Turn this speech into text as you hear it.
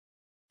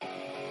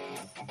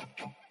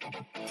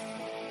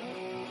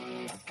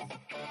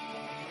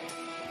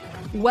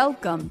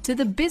Welcome to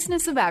the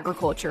Business of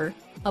Agriculture,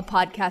 a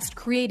podcast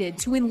created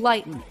to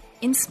enlighten,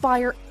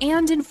 inspire,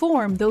 and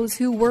inform those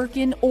who work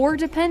in or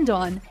depend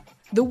on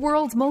the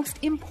world's most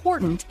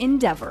important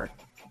endeavor,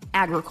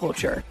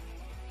 agriculture.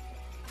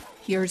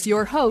 Here's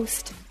your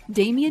host,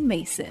 Damian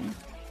Mason.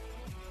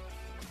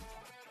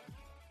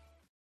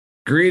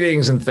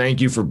 Greetings and thank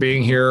you for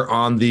being here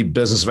on the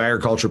Business of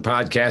Agriculture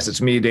podcast.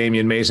 It's me,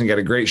 Damian Mason. Got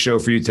a great show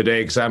for you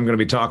today because I'm going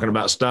to be talking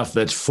about stuff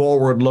that's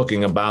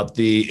forward-looking about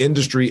the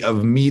industry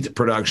of meat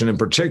production in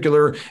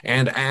particular.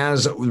 And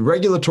as the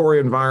regulatory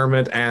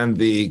environment and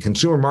the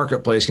consumer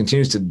marketplace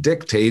continues to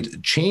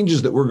dictate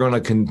changes that we're going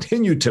to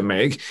continue to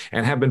make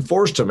and have been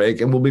forced to make,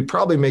 and will be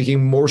probably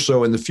making more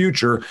so in the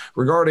future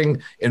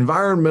regarding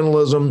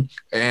environmentalism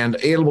and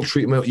animal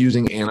treatment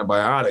using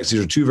antibiotics.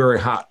 These are two very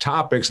hot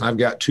topics, and I've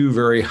got two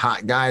very hot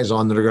guys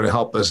on that are going to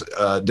help us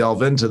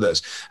delve into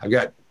this. I've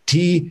got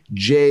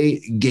T.J.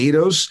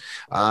 Gatos,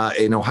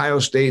 an Ohio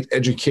State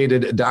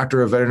educated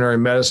doctor of veterinary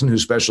medicine who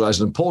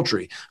specializes in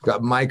poultry. I've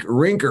got Mike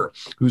Rinker,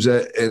 who's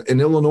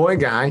an Illinois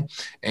guy,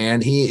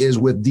 and he is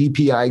with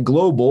DPI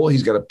Global.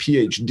 He's got a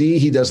PhD.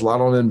 He does a lot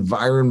on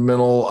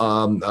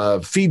environmental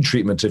feed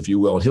treatments, if you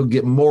will. And he'll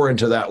get more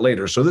into that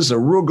later. So this is a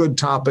real good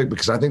topic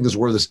because I think this is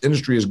where this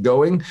industry is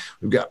going.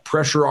 We've got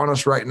pressure on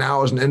us right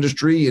now as an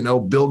industry. You know,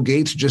 Bill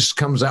Gates just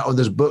comes out with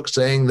this book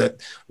saying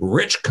that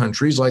rich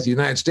countries like the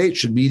United States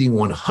should be eating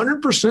 100%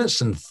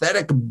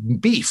 synthetic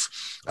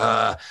beef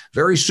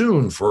very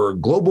soon for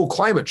global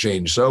climate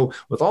change. So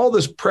with all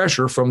this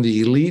pressure from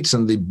the elites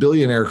and the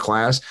billionaire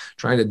class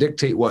trying to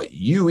dictate what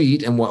you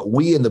eat and what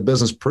we in the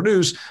business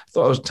produce, I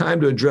thought it was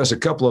time to address a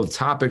couple of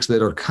topics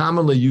that are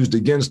commonly used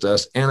against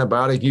us: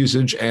 antibiotic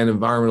usage and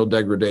environmental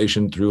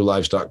degradation through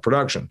livestock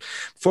production.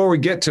 Before we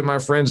get to my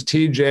friends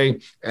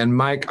TJ and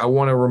Mike, I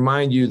want to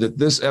remind you that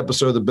this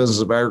episode of the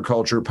Business of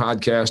Agriculture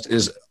podcast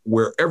is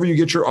wherever you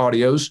get your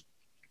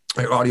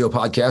audio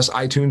podcast,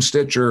 iTunes,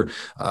 Stitcher,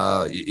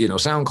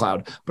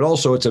 SoundCloud, but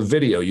also it's a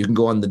video. You can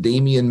go on the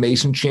Damian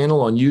Mason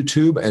channel on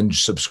YouTube and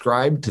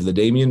subscribe to the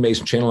Damian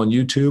Mason channel on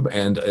YouTube,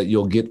 and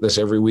you'll get this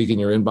every week in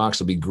your inbox.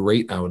 It'll be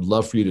great. I would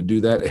love for you to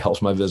do that. It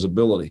helps my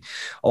visibility.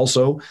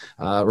 Also,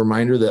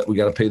 reminder that we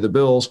got to pay the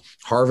bills.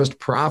 Harvest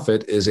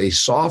Profit is a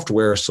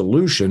software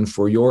solution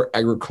for your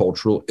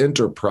agricultural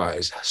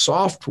enterprise.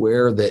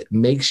 Software that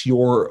makes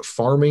your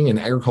farming and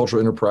agricultural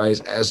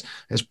enterprise as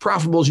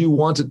profitable as you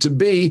want it to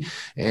be.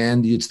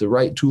 And it's the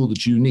right tool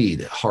that you need.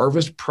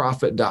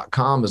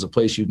 Harvestprofit.com is a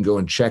place you can go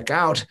and check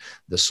out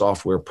the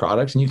software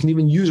product. And you can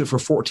even use it for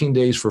 14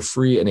 days for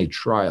free in a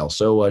trial.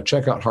 So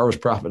check out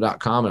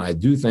harvestprofit.com. And I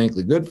do thank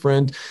the good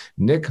friend,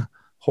 Nick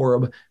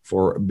Horeb,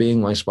 for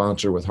being my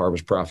sponsor with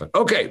Harvest Profit.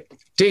 Okay,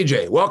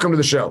 TJ, welcome to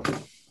the show.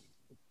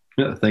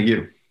 Yeah, thank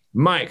you.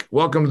 Mike,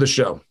 welcome to the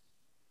show.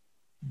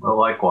 Well,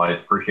 likewise.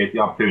 Appreciate the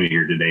opportunity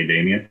here today,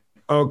 Damian.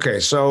 Okay,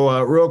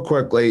 so real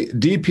quickly,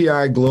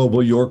 DPI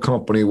Global, your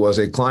company, was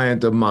a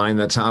client of mine.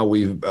 That's how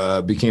we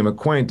became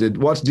acquainted.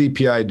 What's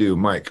DPI do,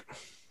 Mike?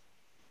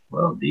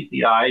 Well,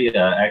 DPI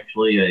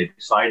actually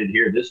excited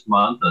here this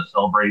month,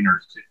 celebrating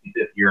our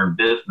 65th year in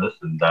business.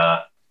 And,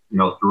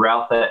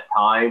 throughout that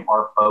time,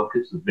 our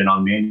focus has been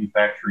on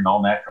manufacturing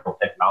all natural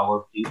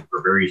technologies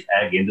for various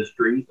ag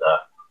industries.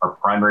 Our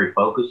primary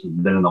focus has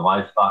been in the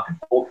livestock and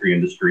poultry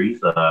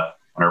industries. And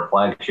our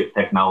flagship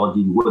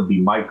technology would be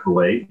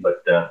microwave,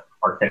 but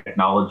our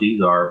technologies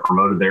are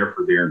promoted there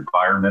for their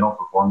environmental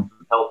performance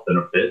and health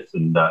benefits.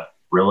 And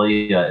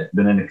really, it's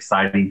been an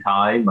exciting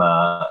time,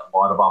 a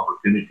lot of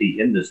opportunity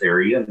in this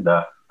area. And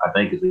I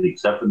think as the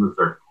acceptance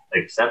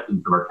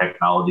of our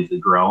technologies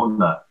has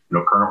grown,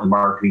 currently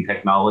marketing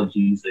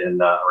technologies in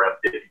around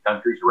 50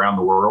 countries around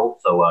the world.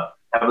 So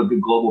have a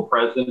good global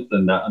presence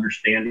and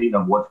understanding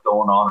of what's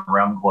going on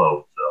around the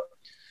globe.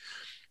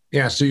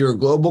 Yeah, so you're a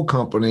global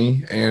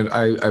company, and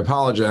I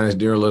apologize,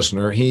 dear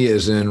listener. He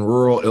is in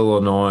rural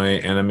Illinois,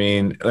 and I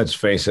mean, let's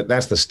face it,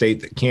 that's the state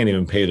that can't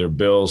even pay their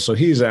bills. So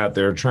he's out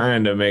there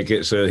trying to make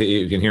it so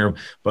you can hear him,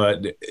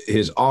 but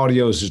his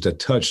audio is just a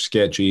touch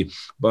sketchy.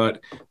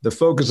 But the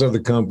focus of the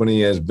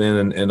company has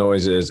been and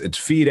always is, it's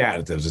feed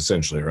additives,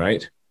 essentially,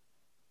 right?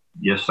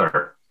 Yes,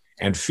 sir.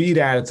 And feed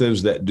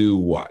additives that do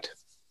what?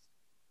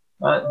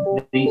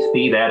 These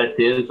feed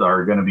additives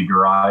are going to be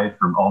derived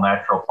from all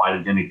natural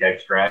phytogenic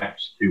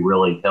extracts to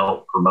really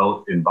help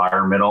promote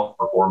environmental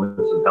performance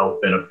and health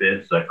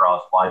benefits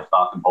across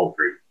livestock and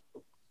poultry.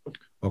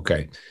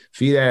 Okay.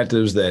 Feed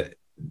additives that,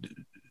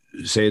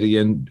 say it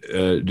again,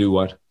 do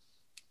what?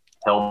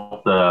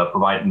 Help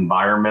provide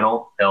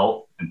environmental,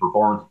 health, and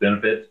performance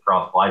benefits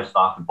across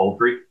livestock and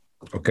poultry.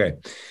 Okay.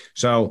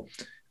 So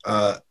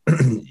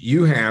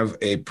you have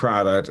a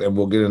product, and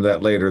we'll get into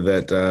that later,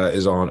 that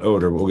is on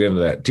odor. We'll get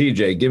into that.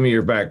 TJ, give me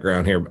your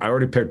background here. I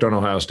already picked on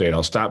Ohio State.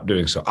 I'll stop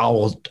doing so.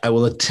 I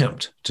will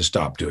attempt to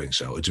stop doing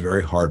so. It's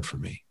very hard for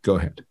me. Go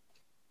ahead.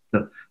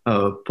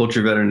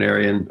 Poultry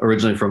veterinarian,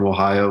 originally from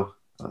Ohio,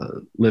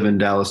 live in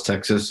Dallas,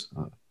 Texas,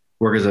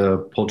 work as a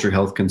poultry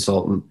health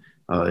consultant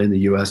in the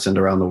U.S. and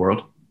around the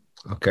world.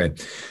 Okay.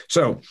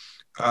 So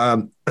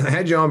I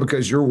had you on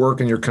because your work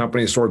and your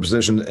company is sort of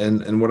positioned,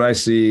 and what I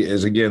see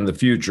is, again, the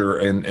future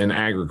in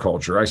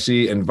agriculture. I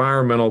see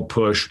environmental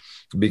push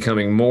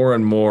becoming more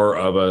and more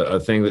of a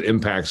thing that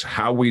impacts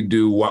how we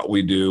do what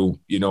we do.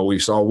 We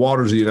saw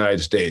waters of the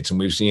United States, and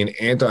we've seen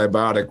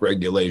antibiotic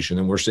regulation,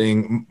 and we're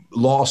seeing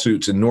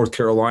lawsuits in North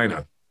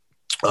Carolina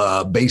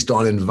based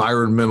on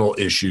environmental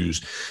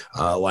issues,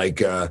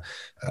 like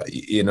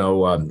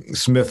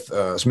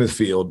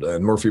Smithfield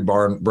and Murphy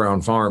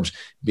Brown Farms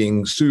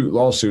being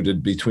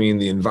lawsuited between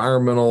the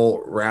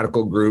environmental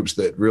radical groups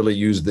that really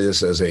use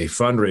this as a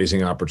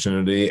fundraising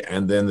opportunity,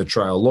 and then the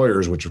trial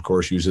lawyers, which of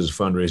course use as a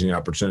fundraising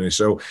opportunity.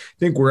 So I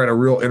think we're at a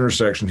real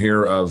intersection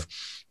here of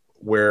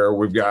where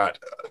we've got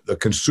the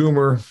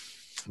consumer,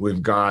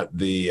 we've got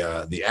the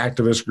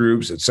activist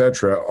groups, et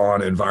cetera,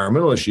 on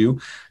environmental issue.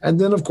 And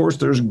then, of course,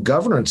 there's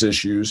governance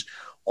issues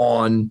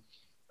on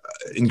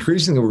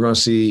increasingly we're going to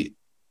see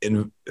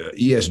in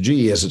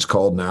ESG, as it's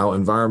called now,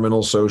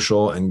 environmental,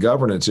 social, and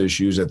governance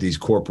issues at these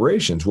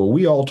corporations. Well,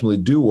 we ultimately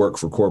do work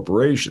for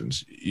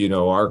corporations.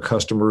 Our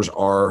customers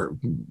are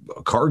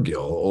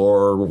Cargill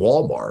or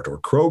Walmart or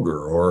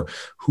Kroger or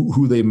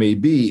who they may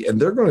be,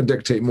 and they're going to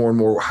dictate more and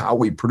more how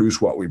we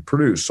produce what we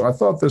produce. So I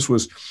thought this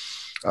was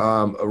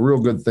a real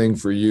good thing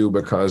for you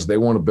because they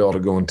want to be able to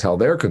go and tell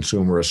their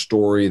consumer a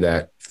story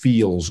that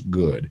feels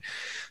good.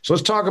 So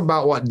let's talk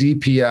about what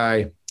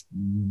DPI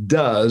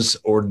does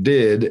or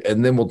did,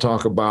 and then we'll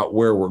talk about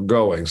where we're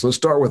going. So let's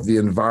start with the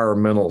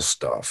environmental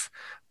stuff.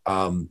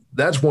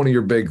 That's one of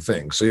your big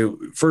things. So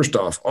first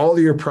off, all of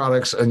your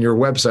products on your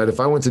website,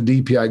 if I went to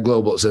DPI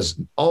Global, it says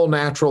all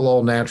natural,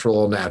 all natural,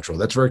 all natural.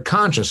 That's very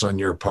conscious on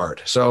your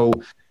part. So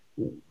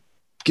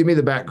give me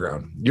the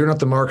background. You're not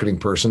the marketing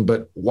person,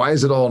 but why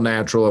is it all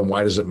natural and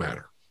why does it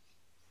matter?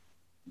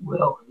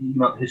 Well,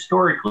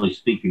 historically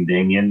speaking,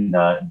 Damien,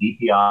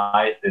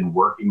 DPI has been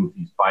working with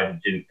these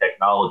phytogenic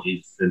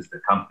technologies since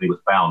the company was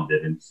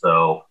founded. And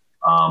so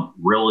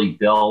really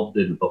delved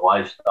into the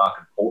livestock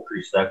and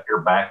poultry sector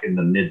back in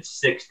the mid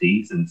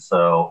 60s. And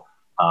so,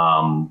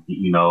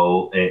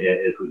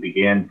 as we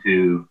began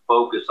to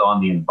focus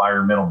on the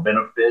environmental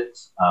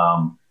benefits,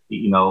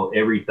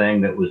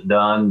 everything that was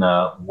done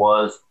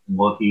was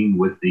looking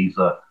with these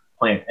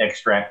plant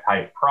extract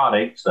type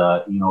products,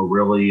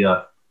 really,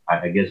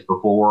 I guess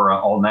before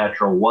all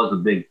natural was a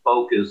big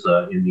focus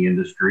in the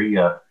industry,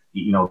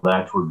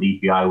 that's where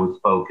DPI was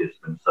focused.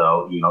 And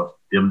so,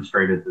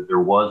 demonstrated that there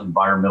was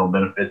environmental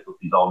benefits with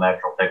these all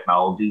natural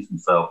technologies.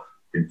 And so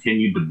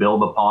continued to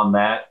build upon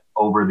that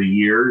over the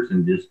years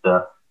and just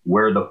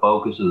where the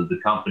focus of the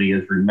company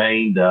has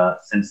remained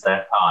since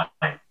that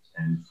time.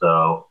 And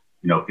so,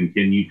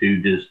 continue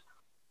to just,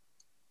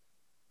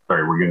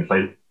 sorry, we're going to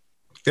say.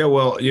 Yeah,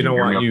 well, you know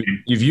what?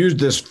 You've used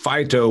this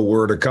phyto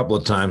word a couple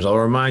of times. I'll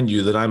remind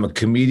you that I'm a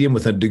comedian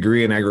with a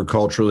degree in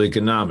agricultural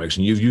economics,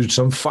 and you've used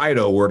some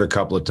phyto word a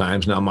couple of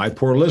times. Now, my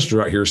poor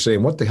listener out here is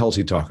saying, what the hell is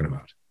he talking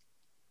about?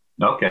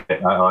 Okay.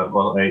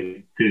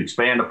 To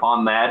expand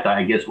upon that,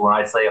 I guess when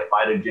I say a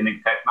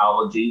phytogenic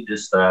technology,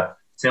 just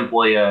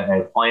simply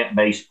a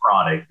plant-based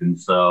product. And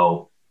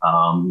so,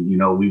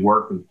 we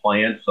work with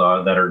plants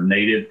that are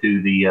native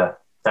to the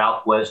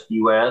Southwest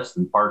U.S.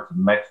 and parts of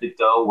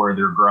Mexico where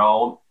they're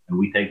grown. And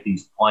we take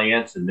these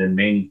plants and then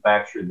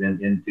manufacture them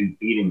into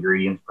feed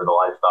ingredients for the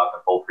livestock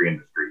and poultry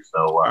industry.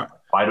 So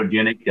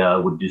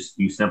phytogenic would just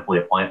be simply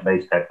a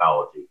plant-based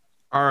technology.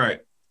 All right.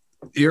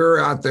 You're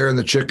out there in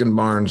the chicken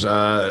barns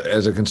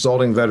as a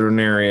consulting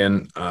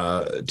veterinarian,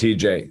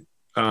 TJ.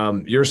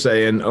 You're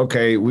saying,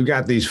 okay, we've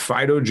got these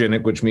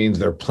phytogenic, which means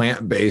they're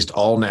plant-based,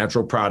 all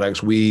natural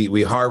products.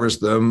 We harvest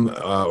them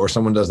or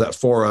someone does that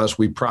for us.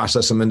 We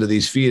process them into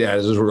these feed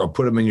additives. We're going to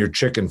put them in your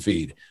chicken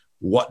feed.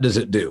 What does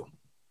it do?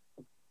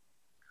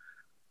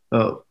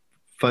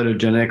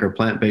 Phytogenic or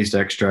plant-based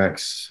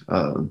extracts,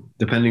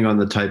 depending on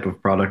the type of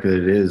product that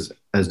it is,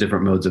 has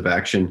different modes of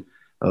action.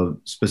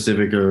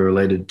 Specifically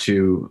related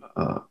to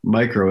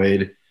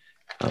microaid,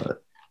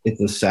 it's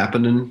a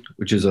saponin,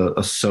 which is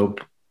a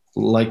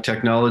soap-like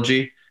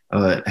technology.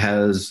 It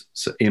has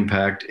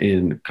impact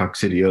in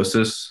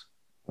coccidiosis,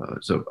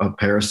 so a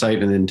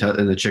parasite in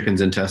the chicken's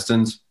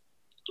intestines.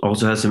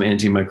 Also has some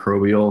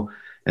antimicrobial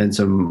and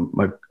some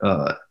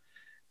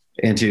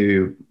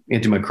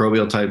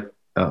antimicrobial type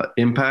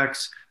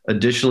impacts.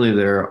 Additionally,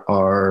 there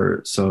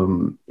are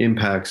some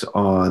impacts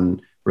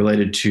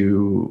related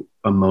to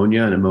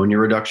ammonia and ammonia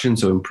reduction,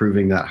 so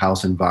improving that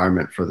house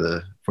environment for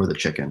the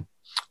chicken.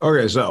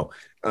 Okay, so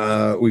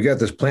we got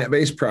this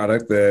plant-based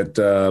product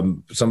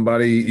that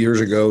somebody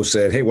years ago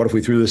said, "Hey, what if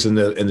we threw this in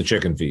the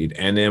chicken feed?"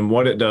 And then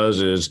what it does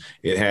is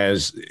it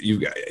has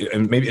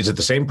and maybe is it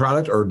the same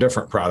product or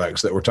different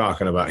products that we're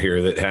talking about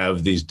here that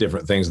have these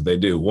different things that they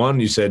do? One,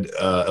 you said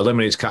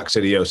eliminates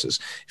coccidiosis.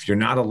 If you're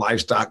not a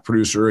livestock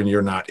producer and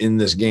you're not in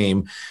this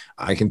game,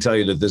 I can tell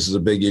you that this is a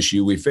big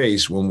issue we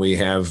face when we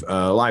have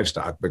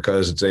livestock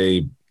because it's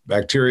a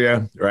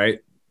bacteria, right?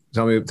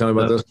 Tell me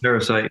about this.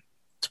 Parasite.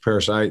 It's a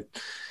parasite.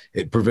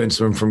 It prevents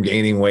them from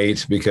gaining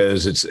weight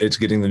because it's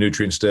getting the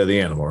nutrients to the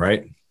animal,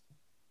 right?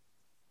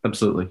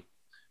 Absolutely.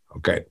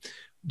 Okay.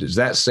 Does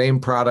that same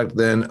product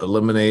then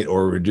eliminate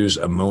or reduce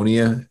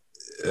ammonia?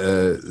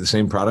 The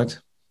same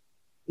product?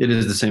 It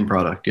is the same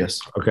product, yes.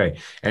 Okay.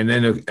 And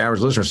then the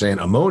average listener saying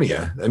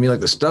ammonia. I mean,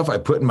 like the stuff I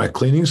put in my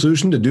cleaning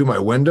solution to do my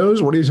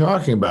windows. What are you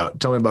talking about?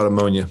 Tell me about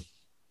ammonia.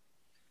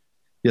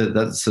 Yeah,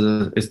 it's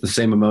the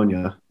same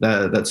ammonia.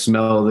 That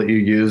smell that you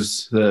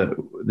use, that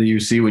you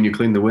see when you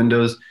clean the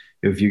windows,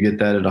 if you get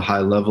that at a high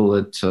level,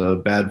 it's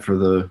bad for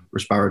the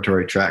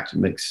respiratory tract. It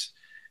makes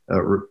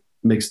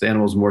the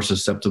animals more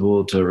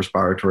susceptible to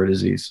respiratory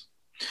disease.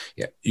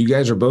 Yeah, you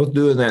guys are both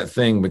doing that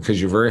thing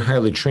because you're very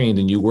highly trained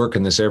and you work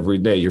in this every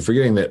day. You're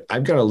forgetting that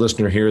I've got a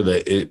listener here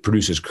that it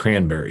produces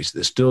cranberries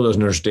that still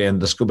doesn't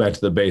understand. Let's go back to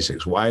the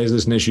basics. Why is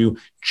this an issue?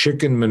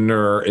 Chicken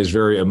manure is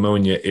very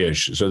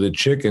ammonia-ish. So the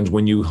chickens,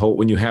 when you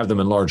have them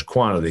in large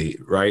quantity,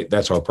 right,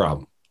 that's our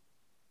problem.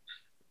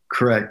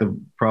 Correct. The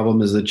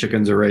problem is the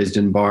chickens are raised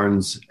in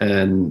barns,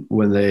 and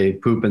when they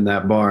poop in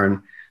that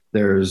barn,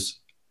 there's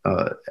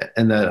the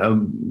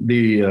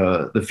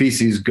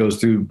feces goes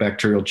through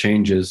bacterial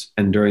changes,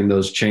 and during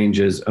those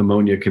changes,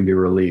 ammonia can be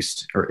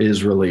released or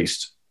is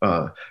released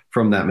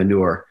from that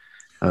manure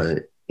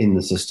in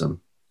the system.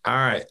 All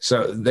right,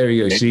 so there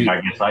you go. See, I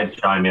guess I'd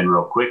chime in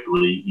real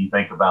quickly. You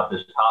think about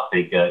this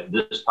topic.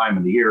 This time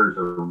of the year is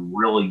a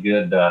really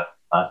good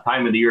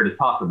time of the year to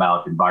talk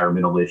about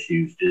environmental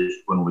issues. Just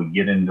when we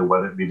get into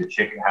whether it be the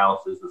chicken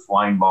houses, the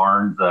swine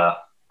barns,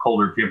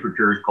 colder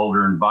temperatures,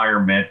 colder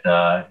environment,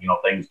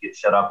 things get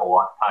shut up a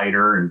lot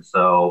tighter. And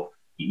so,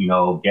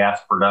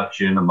 gas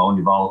production,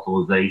 ammonia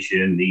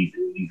volatilization, these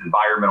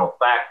environmental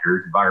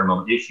factors,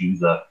 environmental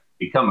issues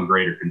become a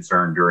greater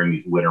concern during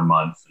these winter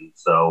months. And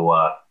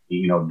so,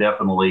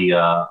 definitely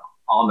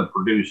on the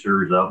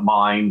producer's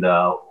mind,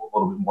 a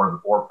little bit more to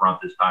the forefront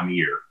this time of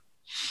year.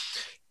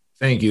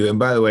 Thank you. And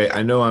by the way,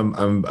 I know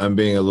I'm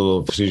being a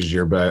little facetious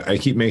here, but I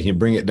keep making you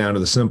bring it down to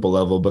the simple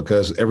level,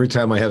 because every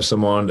time I have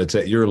someone that's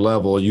at your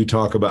level, you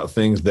talk about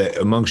things that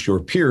amongst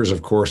your peers,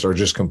 of course, are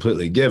just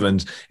completely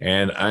givens.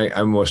 And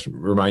I must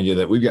remind you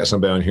that we've got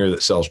somebody on here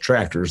that sells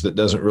tractors that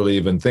doesn't really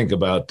even think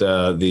about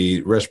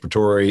the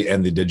respiratory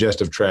and the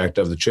digestive tract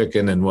of the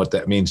chicken and what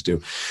that means to.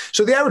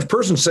 So the average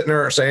person sitting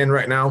there saying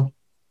right now,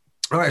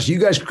 all right, so you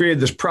guys created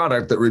this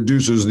product that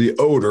reduces the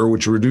odor,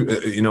 which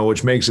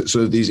makes it so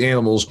that these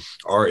animals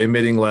are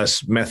emitting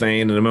less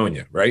methane and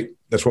ammonia, right?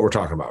 That's what we're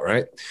talking about,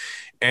 right?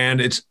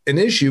 And it's an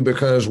issue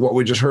because what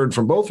we just heard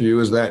from both of you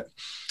is that,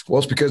 well,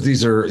 it's because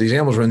these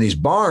animals are in these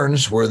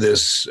barns where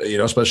this,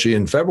 especially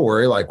in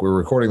February, like we're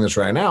recording this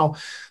right now,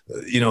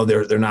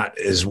 they're not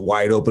as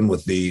wide open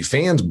with the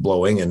fans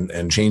blowing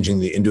and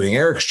changing and doing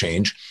air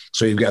exchange.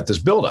 So you've got this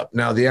buildup.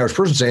 Now, the average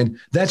person saying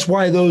that's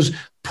why those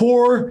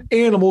poor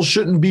animals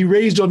shouldn't be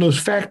raised on those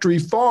factory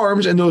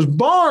farms and those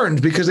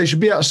barns, because they should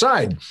be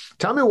outside.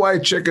 Tell me why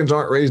chickens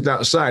aren't raised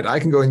outside. I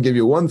can go and give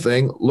you one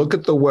thing. Look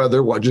at the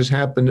weather, what just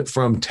happened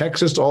from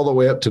Texas all the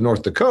way up to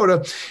North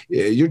Dakota.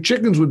 Your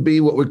chickens would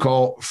be what we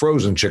call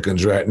frozen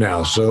chickens right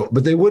now. So,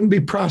 but they wouldn't be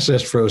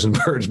processed frozen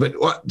birds. But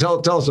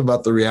tell us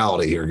about the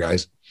reality here,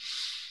 guys.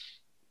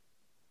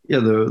 Yeah,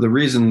 the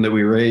reason that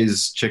we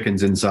raise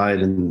chickens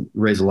inside and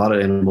raise a lot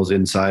of animals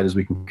inside is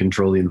we can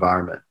control the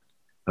environment.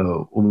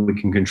 When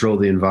we can control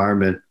the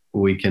environment,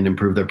 we can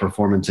improve their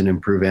performance and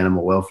improve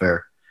animal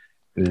welfare.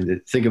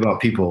 Think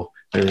about people.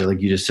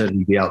 Like you just said,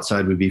 we'd be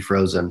outside, we'd be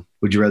frozen.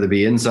 Would you rather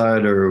be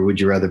inside or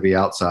would you rather be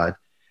outside?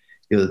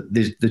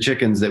 The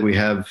chickens that we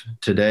have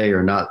today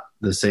are not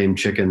the same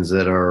chickens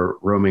that are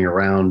roaming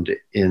around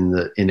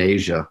in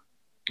Asia.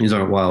 These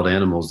aren't wild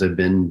animals. They've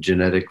been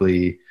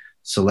genetically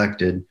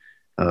selected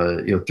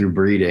through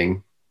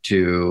breeding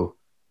to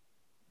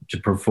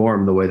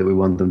perform the way that we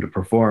want them to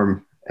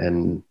perform,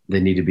 and they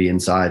need to be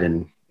inside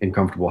and in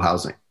comfortable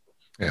housing.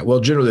 Yeah, well,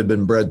 generally they've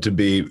been bred to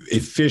be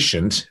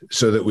efficient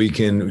so that we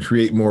can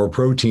create more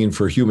protein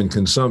for human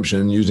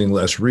consumption using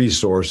less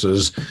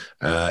resources,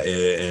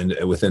 and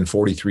within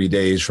 43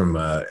 days from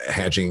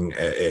hatching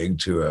egg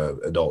to an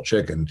adult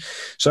chicken.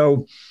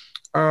 So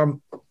tell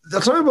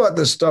me about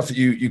this stuff that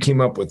you came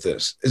up with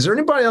this. Is there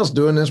anybody else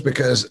doing this?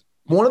 Because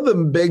one of the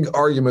big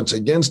arguments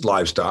against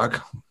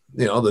livestock,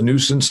 the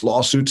nuisance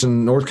lawsuits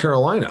in North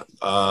Carolina,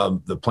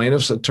 the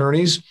plaintiffs'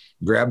 attorneys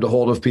grabbed a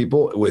hold of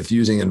people with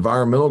using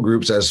environmental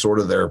groups as sort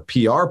of their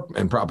PR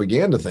and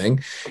propaganda thing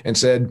and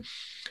said,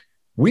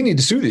 we need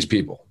to sue these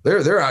people.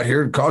 They're out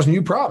here causing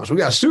you problems. We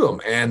got to sue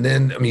them. And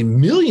then,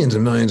 millions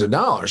and millions of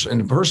dollars.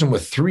 And a person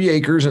with 3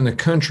 acres in the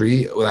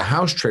country with a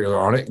house trailer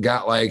on it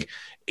got like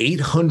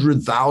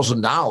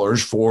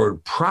 $800,000 for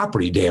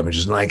property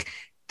damages. And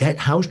that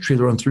house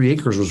trailer on 3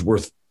 acres was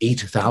worth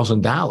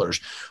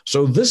 $8,000.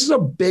 So this is a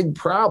big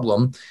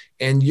problem,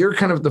 and you're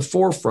kind of at the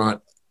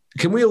forefront.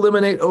 Can we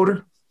eliminate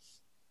odor?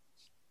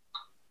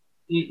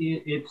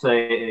 It's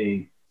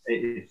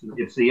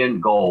the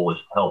end goal is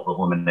to help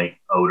eliminate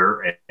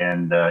odor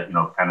and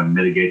kind of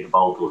mitigate the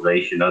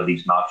volatilization of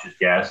these noxious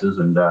gases.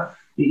 And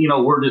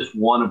we're just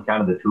one of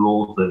kind of the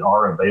tools that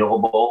are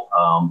available.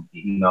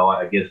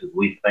 I guess as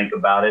we think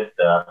about it,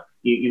 the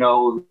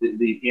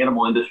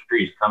animal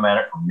industry has come at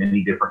it from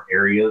many different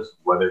areas,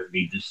 whether it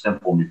be just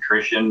simple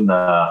nutrition,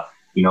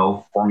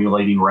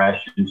 formulating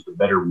rations to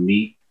better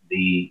meet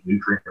the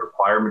nutrient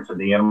requirements of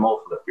the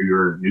animal so that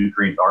fewer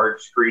nutrients are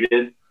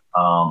excreted. A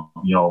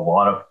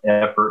lot of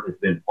effort has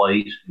been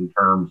placed in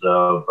terms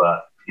of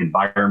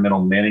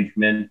environmental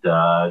management,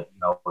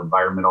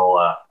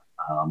 environmental,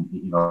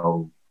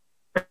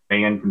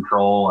 fan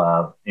control,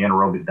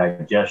 anaerobic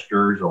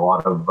digesters, a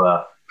lot of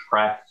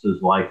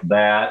practices like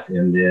that.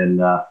 And then,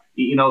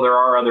 there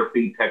are other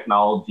feed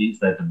technologies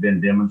that have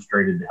been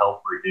demonstrated to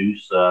help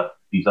reduce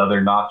these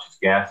other noxious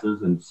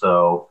gases. And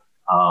so,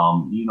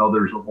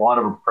 there's a lot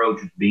of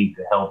approaches being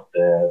to help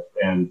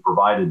and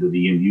provided to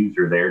the end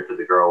user there, to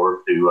the grower,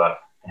 to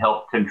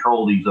help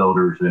control these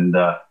odors and,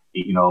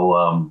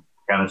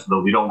 kind of so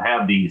that we don't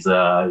have these,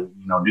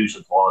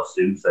 nuisance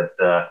lawsuits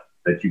that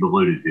you've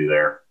alluded to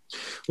there.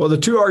 Well, the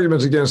two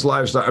arguments against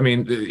livestock, I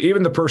mean,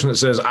 even the person that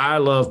says, I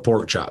love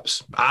pork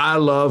chops, I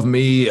love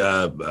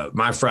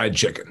my fried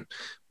chicken,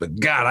 but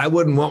God, I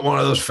wouldn't want one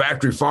of those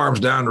factory farms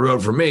down the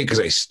road for me because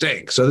they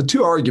stink. So the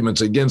two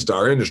arguments against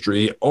our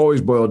industry always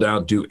boil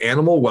down to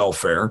animal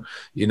welfare.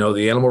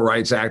 The animal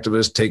rights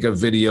activists take a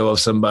video of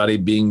somebody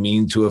being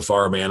mean to a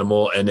farm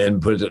animal and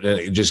then put it, and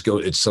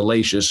it's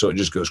salacious. So it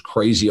just goes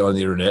crazy on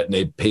the internet and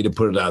they pay to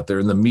put it out there.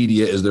 And the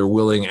media is their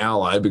willing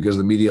ally because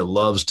the media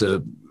loves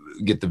to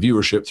get the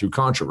viewership through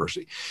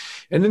controversy.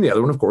 And then the other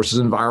one, of course, is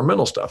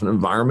environmental stuff. And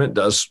environment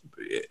does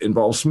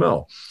involve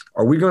smell.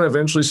 Are we going to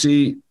eventually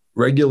see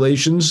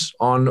regulations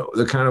on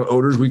the kind of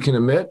odors we can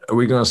emit? Are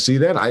we going to see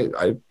that?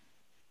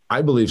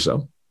 I believe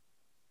so.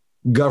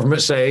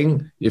 Government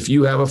saying, if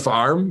you have a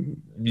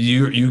farm,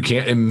 you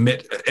can't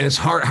emit, and it's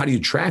hard. How do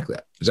you track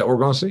that? Is that what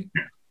we're going to see?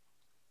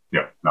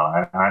 Yeah, no,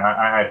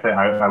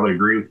 I would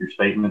agree with your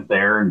statement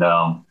there. And,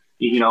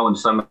 in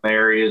some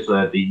areas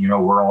that,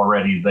 we're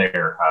already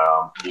there.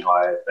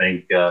 I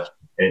think as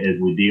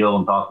we deal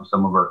and talk to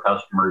some of our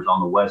customers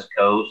on the West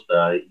Coast,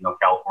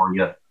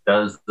 California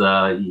does,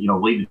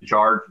 lead the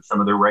charge with some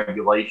of their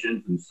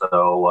regulations. And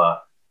so,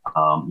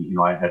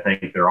 I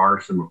think there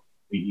are some,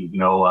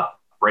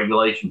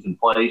 regulations in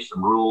place,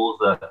 some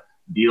rules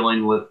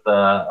dealing with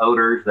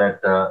odors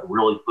that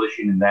really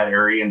pushing in that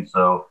area. And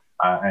so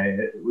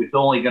it's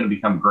only going to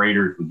become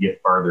greater as we get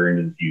farther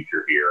into the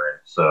future here. And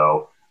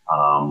so,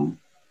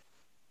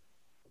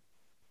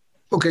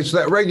 okay, so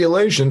that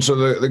regulation, so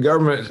the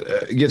government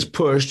gets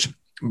pushed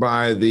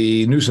by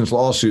the nuisance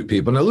lawsuit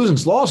people. Now,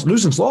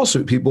 nuisance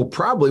lawsuit people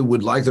probably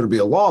would like there to be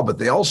a law, but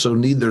they also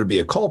need there to be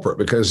a culprit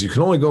because you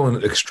can only go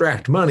and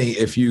extract money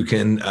if you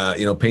can,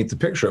 paint the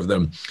picture of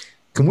them.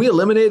 Can we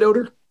eliminate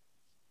odor?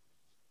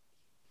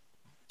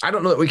 I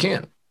don't know that we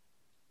can.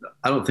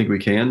 I don't think we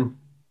can.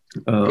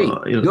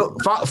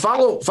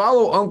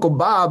 Follow Uncle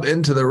Bob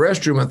into the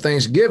restroom on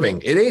Thanksgiving.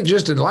 It ain't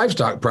just a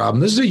livestock problem.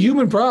 This is a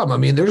human problem. I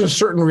mean, there's a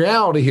certain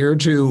reality here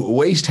to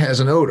waste has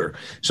an odor.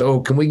 So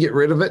can we get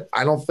rid of it?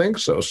 I don't think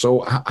so.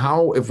 So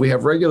how, if we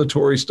have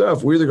regulatory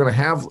stuff, we're either going to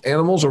have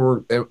animals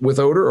with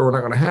odor or we're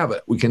not going to have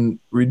it. We can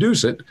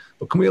reduce it,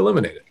 but can we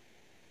eliminate it?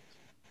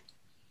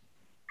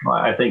 Well,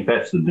 I think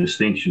that's the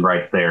distinction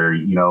right there.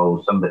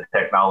 Some of the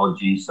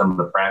technologies, some of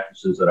the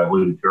practices that I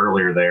alluded to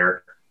earlier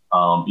there,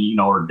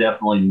 are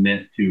definitely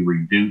meant to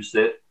reduce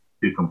it,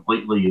 to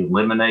completely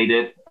eliminate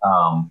it.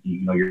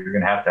 You're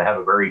going to have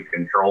a very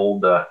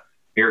controlled,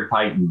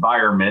 airtight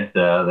environment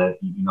that,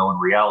 in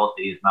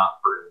reality is not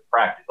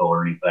practical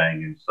or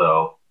anything. And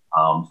so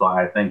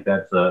I think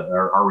that's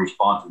our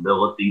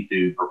responsibility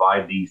to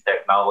provide these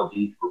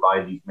technologies,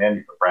 provide these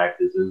management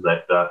practices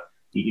that,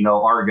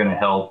 are going to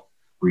help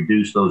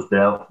reduce those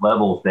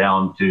levels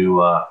down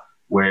to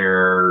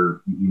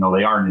where,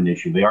 they aren't an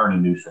issue. They aren't a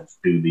nuisance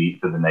to the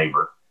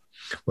neighbor.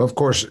 Well, of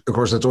course,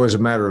 that's always a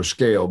matter of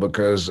scale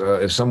because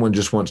if someone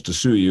just wants to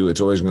sue you, it's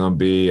always going to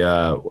be,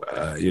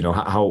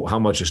 how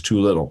much is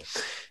too little.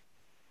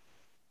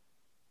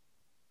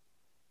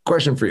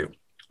 Question for you.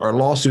 Are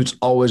lawsuits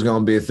always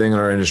going to be a thing in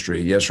our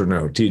industry? Yes or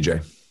no?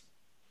 TJ?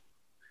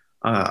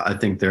 I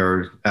think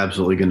they're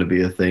absolutely going to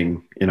be a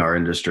thing in our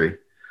industry,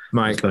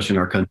 Mike, especially in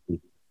our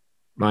country.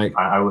 Mike?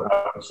 I would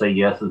say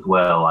yes as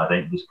well. I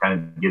think just kind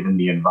of given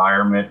the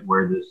environment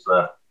where this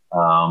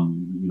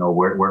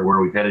where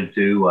we've headed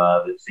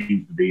to, it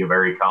seems to be a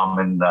very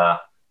common,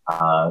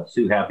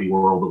 sue happy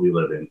world that we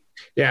live in.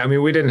 Yeah, I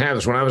mean, we didn't have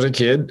this when I was a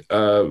kid.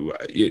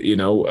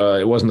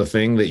 It wasn't a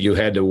thing that you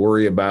had to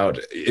worry about.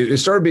 It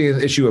started being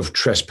an issue of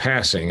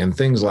trespassing and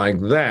things like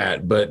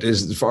that. But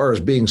as far as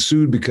being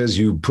sued because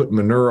you put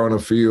manure on a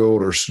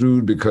field or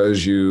sued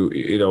because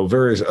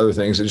various other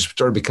things, it just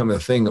started becoming a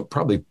thing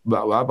probably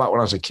about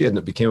when I was a kid, and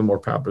it became a more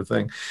popular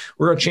thing.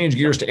 We're going to change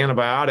gears to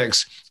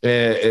antibiotics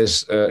here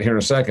in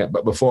a second.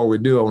 But before we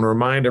do, I want to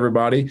remind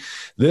everybody,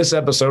 this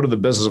episode of the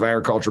Business of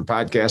Agriculture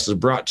podcast is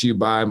brought to you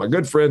by my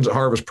good friends at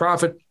Harvest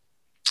Profit.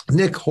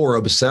 Nick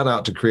Horeb set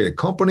out to create a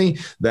company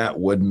that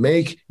would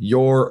make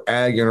your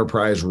ag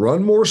enterprise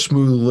run more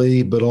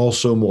smoothly, but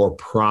also more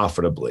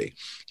profitably.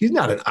 He's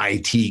not an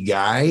IT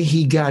guy.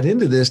 He got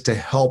into this to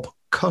help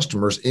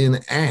customers in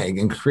ag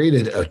and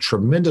created a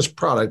tremendous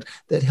product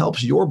that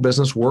helps your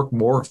business work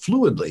more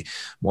fluidly,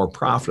 more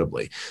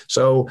profitably.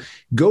 So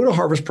go to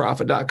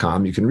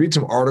harvestprofit.com. You can read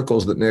some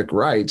articles that Nick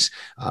writes,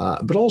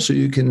 but also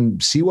you can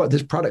see what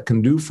this product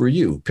can do for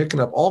you, picking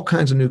up all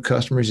kinds of new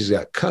customers. He's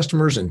got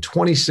customers in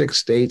 26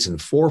 states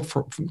and 4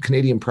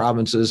 Canadian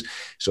provinces.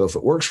 So if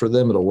it works for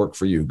them, it'll work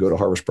for you. Go to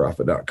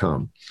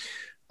harvestprofit.com.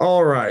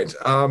 All right.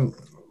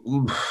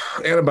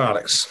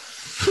 Antibiotics.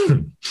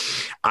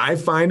 I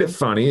find it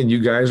funny, and you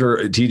guys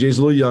TJ's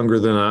a little younger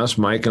than us.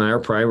 Mike and I are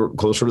probably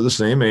closer to the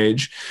same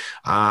age.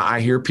 I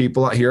hear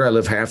people out here. I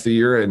live half the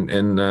year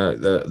in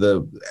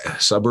the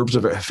suburbs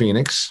of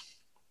Phoenix.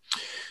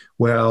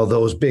 Well,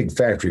 those big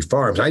factory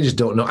farms, I just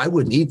don't know. I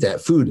wouldn't eat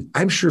that food.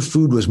 I'm sure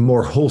food was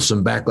more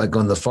wholesome back like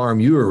on the farm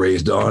you were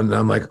raised on. And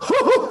I'm like,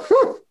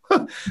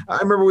 I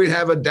remember we'd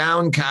have a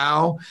down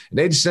cow, and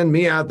they'd send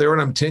me out there when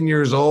I'm 10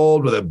 years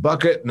old with a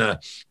bucket and a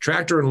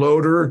tractor and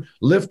loader,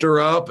 lift her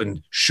up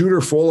and shoot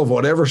her full of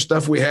whatever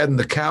stuff we had in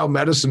the cow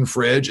medicine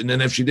fridge. And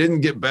then if she didn't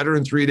get better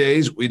in 3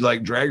 days, we'd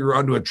like drag her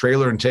onto a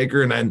trailer and take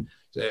her, and then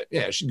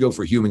she'd go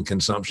for human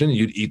consumption, and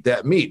you'd eat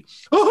that meat.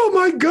 Oh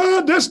my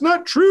God, that's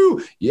not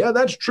true. Yeah,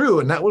 that's true.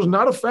 And that was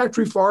not a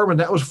factory farm, and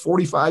that was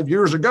 45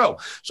 years ago.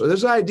 So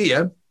this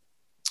idea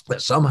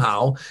that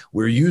somehow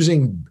we're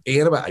using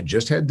antibiotics. I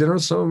just had dinner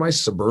with some of my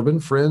suburban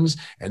friends,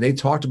 and they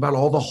talked about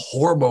all the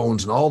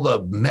hormones and all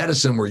the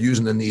medicine we're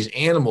using in these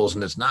animals,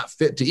 and it's not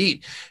fit to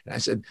eat. And I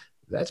said,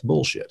 that's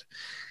bullshit.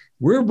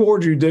 We're more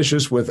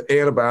judicious with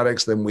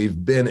antibiotics than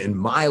we've been in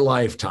my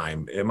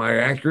lifetime. Am I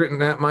accurate in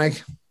that,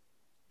 Mike?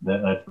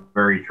 That's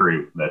very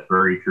true. That's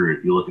very true.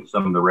 If you look at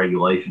some of the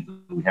regulations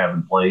that we have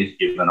in place,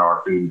 given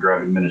our Food and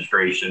Drug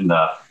Administration,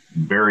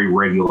 very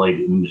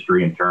regulated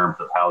industry in terms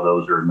of how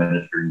those are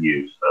administered and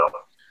used.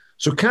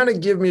 So kind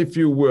of give me, if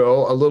you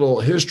will, a little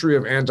history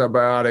of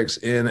antibiotics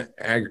in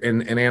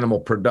animal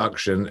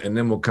production, and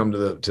then we'll come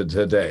to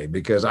today,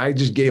 because I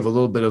just gave a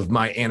little bit of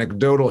my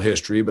anecdotal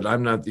history, but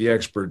I'm not the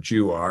expert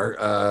you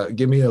are.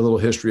 Give me a little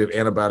history of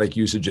antibiotic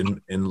usage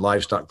in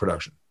livestock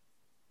production.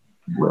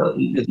 Well,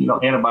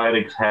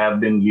 antibiotics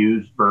have been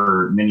used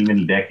for many,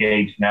 many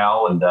decades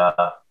now, and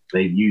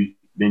they've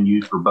been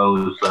used for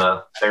both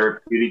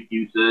therapeutic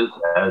uses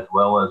as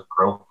well as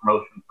growth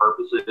promotion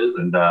purposes.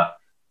 And,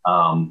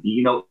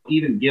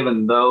 even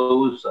given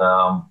those,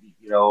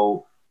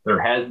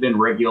 there has been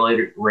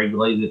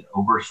regulated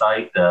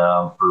oversight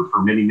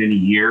for many, many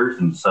years.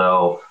 And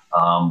so,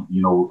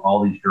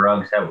 all these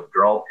drugs have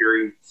withdrawal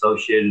periods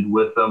associated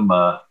with them,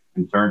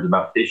 concerns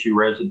about tissue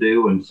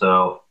residue. And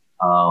so,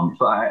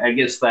 I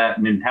guess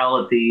that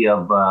mentality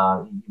of,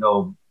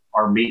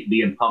 our meat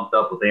being pumped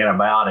up with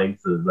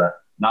antibiotics is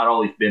not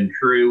always been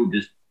true,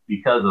 just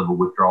because of the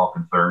withdrawal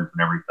concerns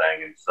and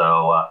everything. And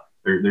so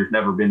there's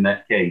never been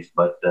that case.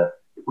 But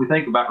if we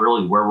think about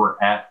really where we're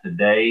at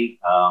today,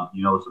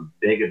 some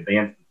big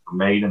advancements were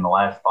made in the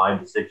last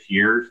 5 to 6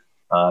 years,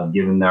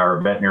 given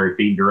our veterinary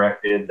feed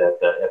directive that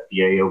the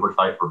FDA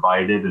oversight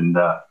provided. And,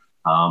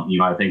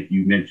 I think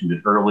you mentioned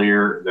it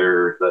earlier,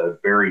 there's a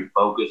very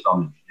focus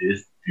on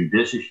the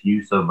judicious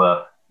use of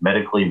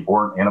medically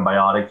important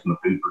antibiotics in the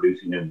food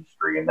producing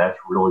industry. And that's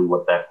really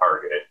what that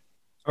targeted.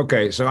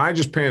 Okay, so I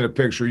just painted a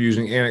picture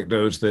using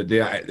anecdotes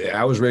that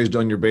I was raised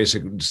on your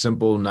basic,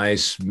 simple,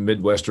 nice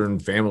Midwestern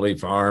family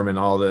farm and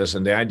all this,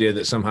 and the idea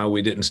that somehow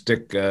we didn't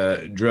stick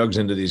drugs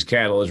into these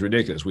cattle is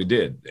ridiculous. We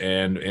did,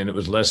 and it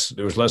was less.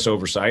 There was less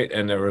oversight,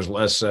 and there was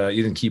less.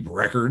 You didn't keep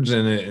records,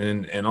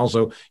 and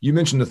also you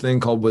mentioned a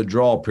thing called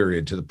withdrawal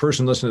period. To the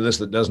person listening to this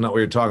that doesn't know what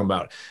you're talking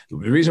about, the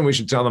reason we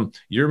should tell them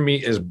your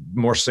meat is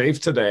more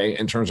safe today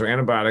in terms of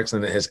antibiotics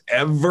than it has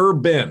ever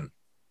been.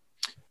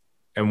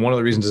 And one of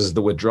the reasons is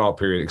the withdrawal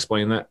period.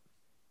 Explain that.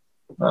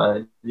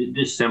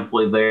 Just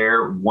simply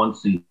there,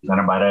 once these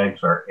antibiotics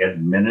are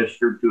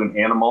administered to an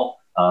animal,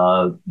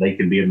 they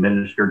can be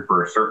administered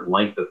for a certain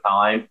length of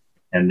time.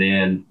 And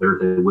then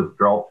there's a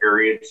withdrawal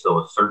period. So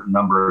a certain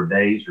number of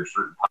days or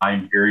certain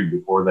time period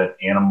before that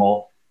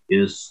animal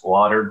is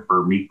slaughtered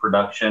for meat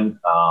production,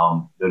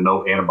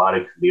 no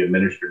antibiotics can be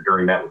administered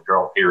during that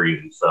withdrawal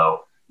period. And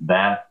so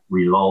that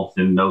results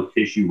in no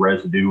tissue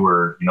residue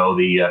or,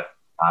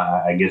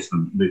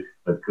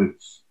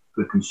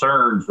 the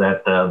concerns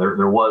that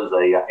there was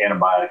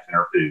antibiotics in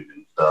our food.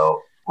 And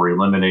so we're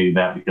eliminating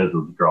that because of the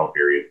withdrawal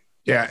period.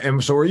 Yeah.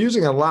 And so we're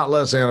using a lot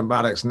less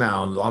antibiotics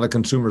now. And a lot of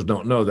consumers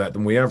don't know that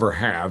than we ever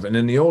have. And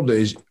in the old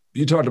days,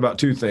 you talked about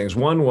two things.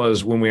 One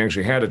was when we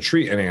actually had to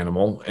treat an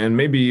animal, and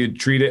maybe you'd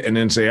treat it and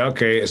then say,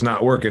 okay, it's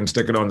not working,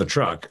 stick it on the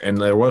truck. And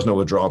there was no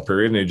withdrawal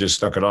period, and they just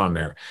stuck it on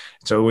there.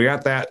 So we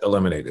got that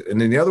eliminated.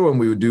 And then the other one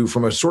we would do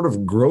from a sort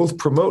of growth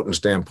promoting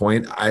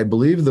standpoint, I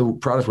believe the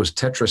product was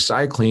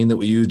tetracycline that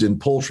we used in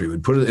poultry.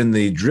 We'd put it in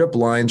the drip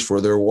lines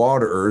for their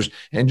waterers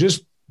and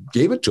just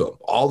gave it to them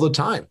all the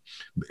time,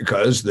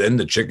 because then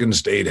the chickens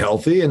stayed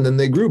healthy and then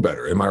they grew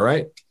better. Am I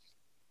right?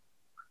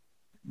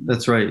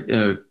 That's right.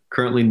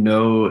 Currently,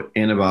 no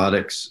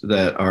antibiotics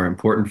that are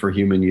important for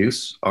human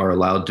use are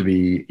allowed to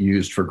be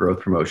used for growth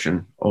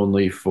promotion,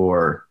 only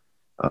for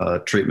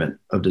treatment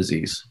of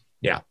disease.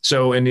 Yeah.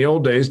 So in the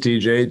old days,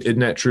 TJ, isn't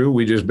that true?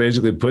 We just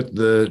basically put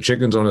the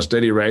chickens on a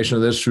steady ration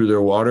of this through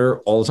their water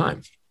all the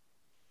time.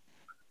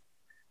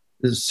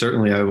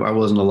 Certainly, I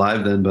wasn't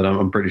alive then, but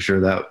I'm pretty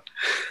sure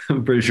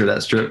I'm pretty sure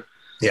that's true.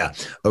 Yeah.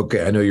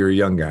 Okay. I know you're a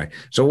young guy.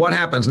 So what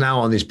happens now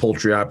on these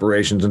poultry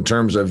operations in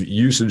terms of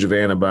usage of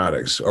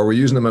antibiotics? Are we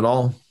using them at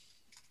all?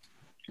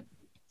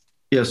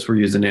 Yes, we're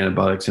using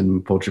antibiotics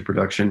in poultry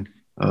production,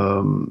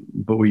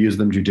 but we use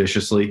them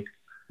judiciously.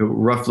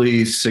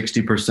 Roughly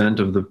 60%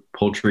 of the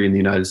poultry in the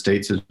United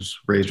States is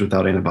raised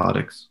without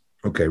antibiotics.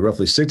 Okay,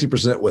 roughly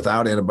 60%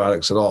 without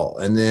antibiotics at all.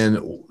 And then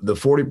the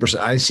 40%,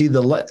 I see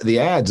the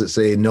ads that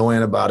say no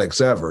antibiotics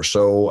ever.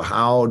 So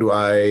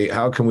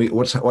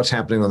what's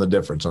happening on the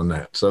difference on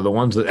that? So the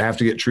ones that have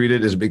to get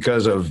treated is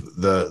because of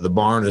the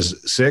barn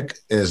is sick.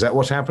 Is that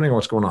what's happening or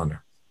what's going on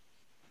there?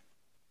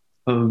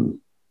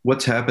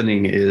 What's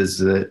happening is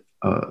that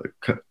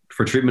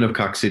for treatment of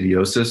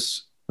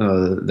coccidiosis,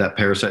 that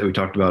parasite we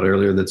talked about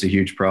earlier, that's a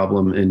huge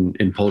problem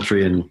in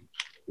poultry and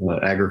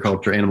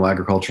agriculture, animal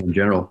agriculture in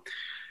general.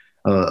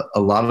 A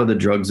lot of the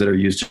drugs that are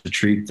used to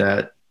treat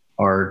that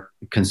are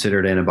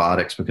considered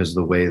antibiotics because of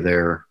the way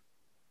they're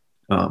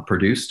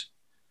produced.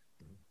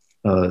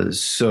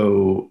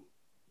 So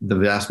the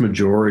vast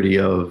majority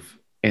of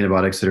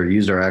antibiotics that are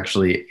used are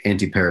actually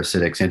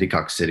antiparasitics,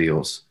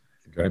 anticoccidials,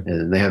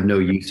 and they have no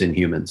use in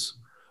humans.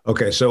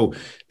 Okay, so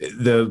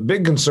the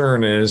big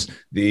concern is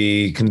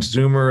the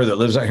consumer that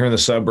lives out here in the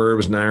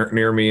suburbs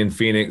near me in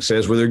Phoenix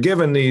says, well, they're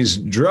giving these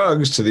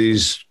drugs to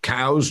these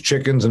cows,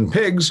 chickens, and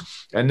pigs.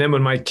 And then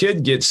when my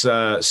kid gets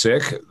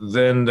sick,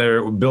 then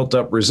they're built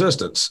up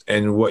resistance.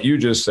 And what you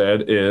just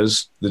said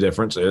is the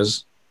difference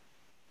is?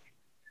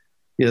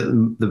 Yeah,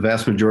 the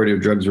vast majority of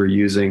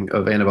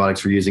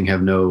antibiotics we're using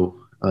have no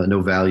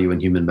value in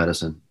human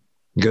medicine.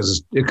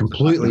 Because it's a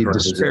completely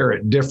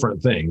disparate,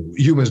 different thing.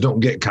 Humans don't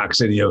get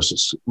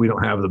coccidiosis. We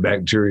don't have the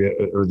bacteria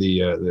or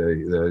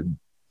the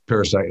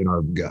parasite in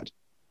our gut.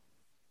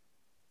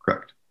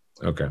 Correct.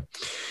 Okay.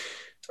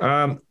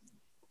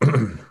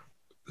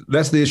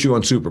 That's the issue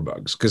on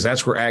superbugs, because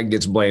that's where ag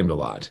gets blamed a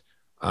lot.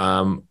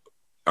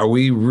 Are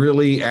we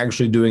really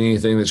actually doing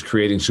anything that's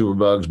creating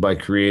superbugs by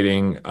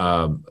creating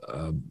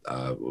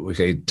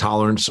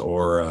tolerance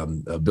or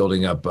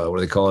building up, what do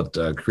they call it?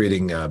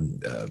 Creating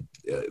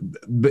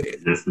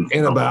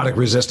antibiotic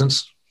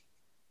resistance?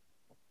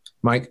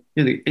 Mike?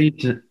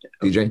 DJ?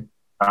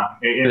 That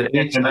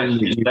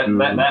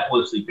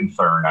was the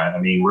concern. I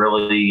mean,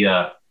 really,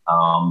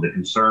 the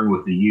concern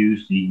with the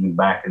use, even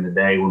back in the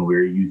day when we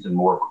were using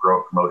more for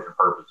growth promotion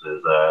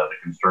purposes, the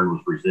concern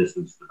was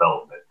resistance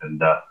development.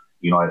 And,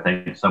 I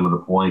think some of the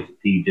points that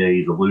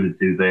TJ's alluded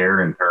to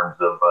there in terms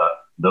of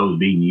those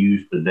being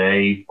used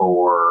today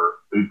for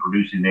food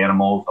producing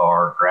animals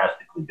are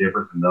drastically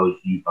different than those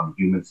used on the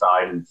human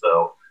side. And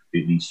so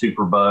these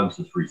superbugs,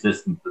 this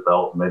resistance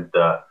development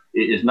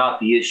is not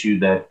the issue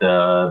that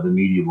the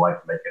media would like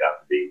to make it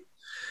out to be.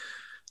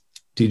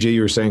 TJ,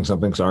 you were saying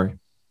something, sorry.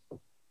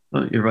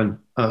 You're right.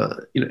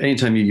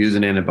 Anytime you use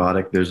an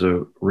antibiotic, there's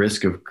a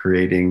risk of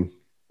creating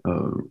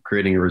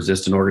a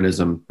resistant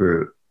organism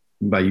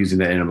by using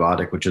that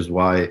antibiotic, which is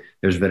why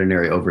there's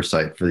veterinary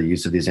oversight for the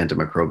use of these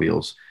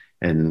antimicrobials.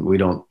 And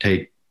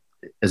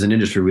as an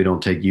industry, we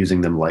don't take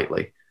using them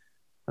lightly.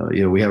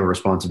 We have a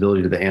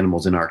responsibility to the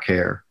animals in our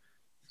care.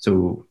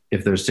 So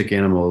if there's sick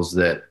animals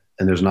and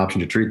there's an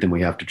option to treat them,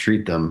 we have to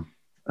treat them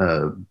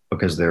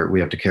because we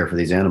have to care for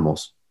these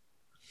animals.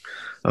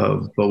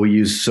 But we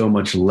use so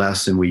much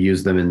less than we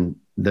use them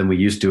than we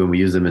used to, and we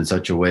use them in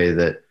such a way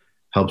that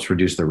helps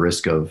reduce the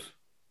risk of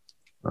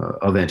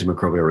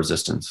antimicrobial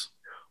resistance.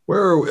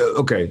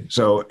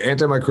 So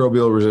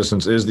antimicrobial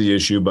resistance is the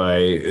issue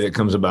it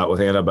comes about with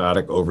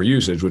antibiotic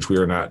overusage, which we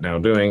are not now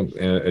doing,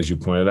 as you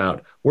pointed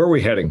out. Where are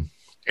we heading?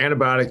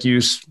 Antibiotic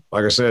use,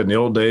 like I said, in the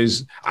old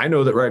days, I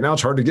know that right now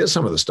it's hard to get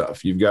some of the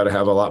stuff. You've got to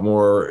have a lot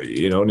more,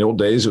 in the old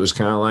days, it was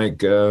kind of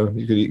like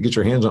you could get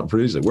your hands on it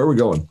pretty easily. Where are we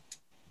going?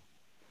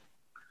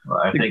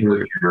 Well, I think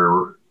what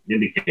you're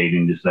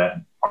indicating is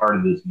that part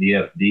of this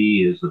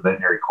VFD is the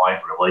veterinary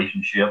client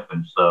relationship.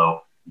 And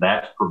so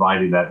that's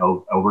providing that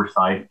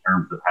oversight in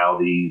terms of how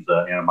these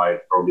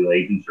antimicrobial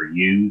agents are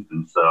used.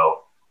 And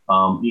so,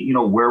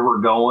 where we're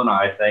going,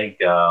 I think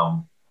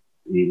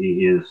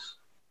is,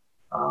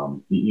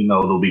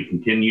 they'll be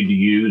continued to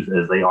use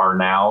as they are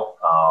now,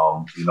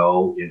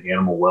 in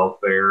animal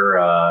welfare,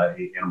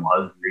 animal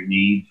husbandry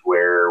needs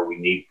where we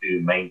need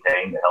to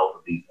maintain the health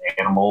of these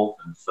animals.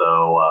 And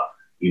so,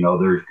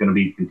 there's going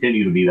to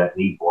continue to be that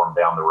need for them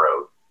down the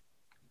road.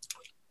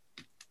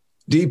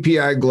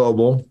 DPI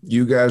Global,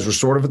 you guys were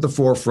sort of at the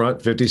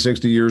forefront 50,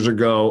 60 years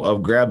ago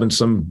of grabbing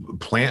some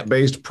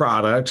plant-based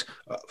product,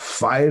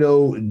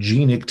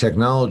 phytogenic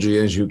technology,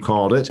 as you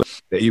called it,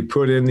 that you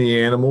put in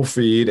the animal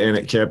feed and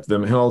it kept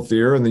them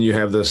healthier. And then you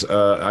have this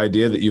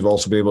idea that you've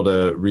also been able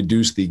to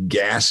reduce the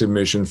gas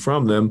emission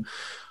from them.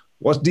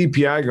 What's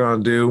DPI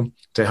going to do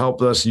to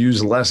help us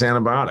use less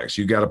antibiotics?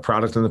 You got a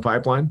product in the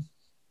pipeline?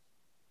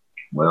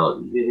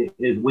 Well,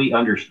 as we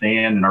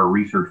understand, and our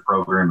research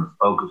program is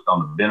focused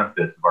on the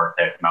benefits of our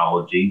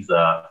technologies,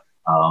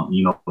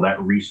 That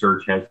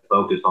research has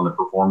focused on the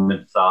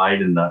performance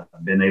side and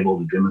been able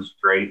to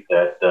demonstrate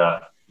that,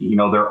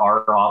 there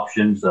are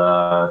options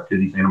to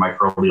these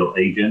antimicrobial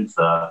agents.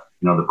 The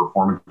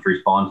performance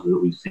responses that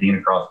we've seen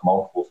across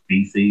multiple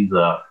species,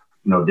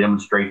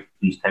 demonstrate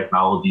these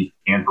technologies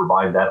can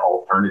provide that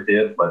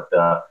alternative. But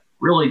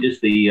really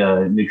just the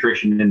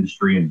nutrition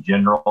industry in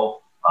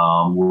general,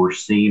 we're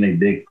seeing a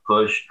big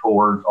push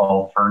towards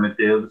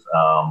alternatives.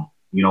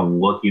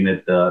 Looking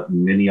at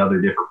many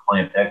other different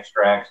plant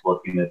extracts,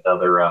 looking at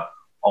other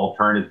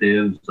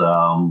alternatives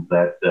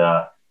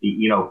that,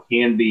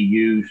 can be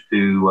used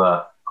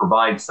to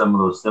provide some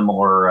of those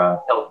similar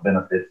health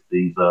benefits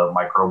these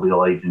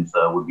microbial agents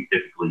would be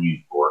typically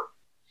used for.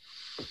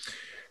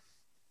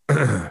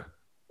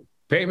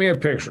 Paint me a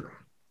picture.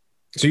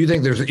 So you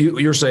think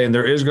you're saying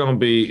we're going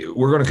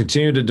to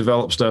continue to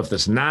develop stuff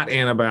that's not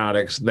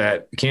antibiotics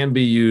that can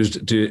be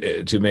used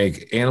to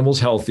make animals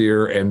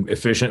healthier and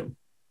efficient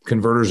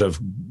converters of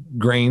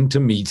grain to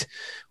meat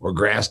or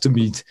grass to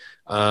meat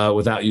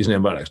without using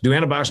antibiotics. Do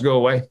antibiotics go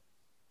away?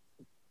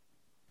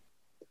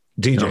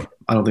 DJ? No,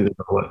 I don't think they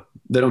go away.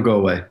 They don't go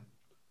away.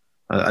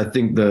 I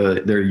think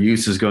their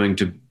use is going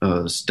to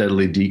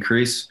steadily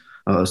decrease,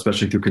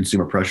 especially through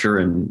consumer pressure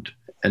and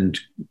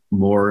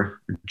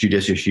more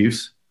judicious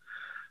use.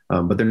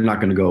 But they're not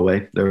going to go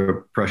away. They're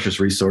a precious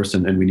resource,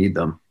 and we need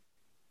them.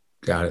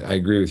 Got it. I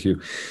agree with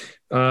you.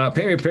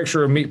 Paint me a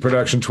picture of meat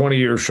production 20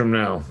 years from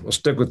now. We'll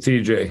stick with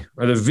TJ.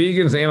 Are the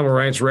vegans, animal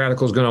rights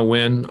radicals going to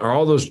win? Are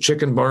all those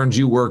chicken barns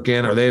you work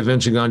in, are they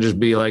eventually going to just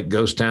be like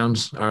ghost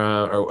towns?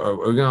 Are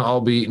we going to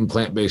all be eating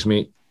plant-based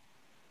meat?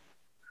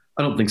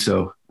 I don't think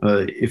so.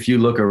 If you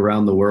look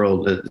around the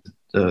world,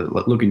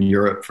 look in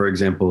Europe, for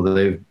example,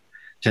 they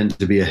tend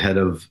to be ahead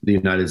of the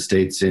United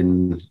States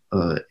in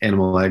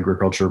animal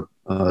agriculture,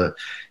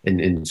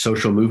 in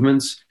social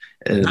movements.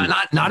 And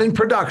not in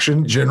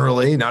production,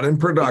 generally, not in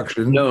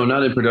production. No,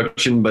 not in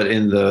production, but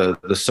in the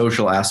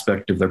social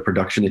aspect of their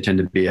production, they tend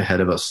to be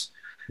ahead of us.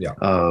 Yeah.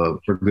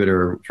 For good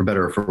or for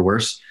better or for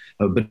worse.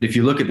 But if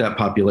you look at that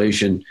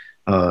population,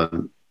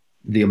 the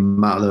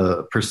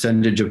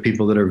percentage of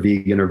people that are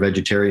vegan or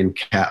vegetarian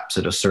caps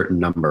at a certain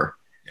number,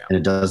 and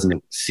it doesn't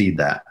exceed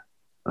that.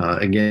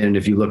 Again,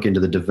 if you look into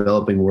the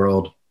developing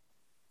world,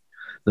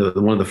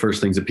 one of the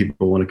first things that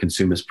people want to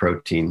consume is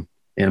protein,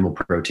 animal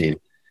protein.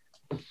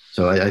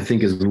 So I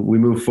think as we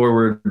move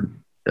forward,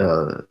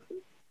 I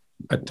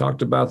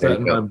talked about that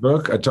in my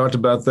book.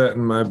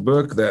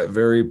 That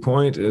very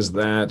point is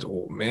that,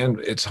 man,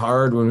 it's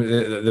hard when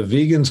the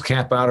vegans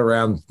cap out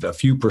around a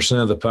few percent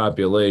of the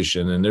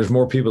population, and there's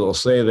more people that'll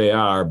say they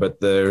are,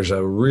 but there's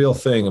a real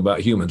thing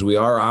about humans. We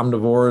are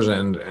omnivores,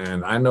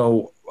 and I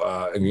know,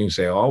 and you can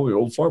say, oh, we're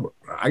old farm, but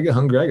I get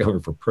hungry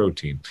for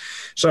protein.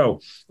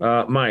 So,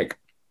 Mike,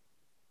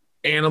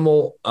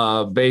 animal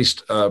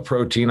based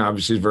protein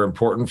obviously is very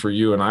important for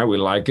you and I. We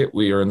like it.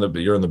 You're in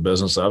the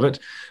business of it.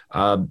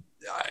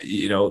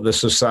 The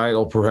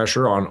societal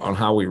pressure on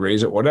how we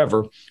raise it,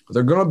 whatever.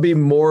 There are going to be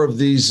more of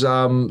these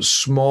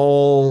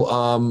small,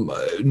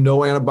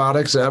 no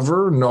antibiotics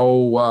ever,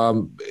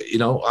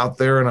 out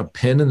there in a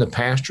pen in the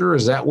pasture.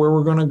 Is that where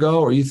we're going to go?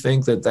 Or you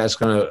think that that's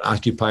going to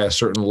occupy a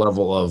certain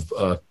level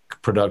of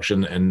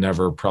production and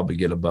never probably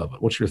get above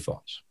it? What's your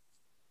thoughts?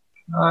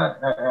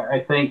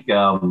 I think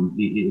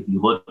if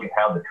you look at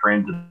how the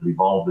trends have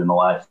evolved in the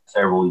last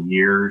several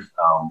years,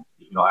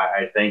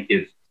 I think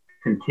it's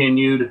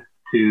continued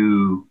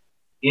to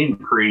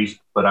increase,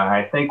 but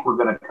I think we're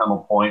going to come a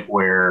point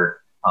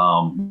where,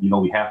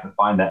 we have to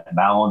find that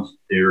balance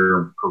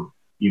there,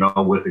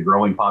 with the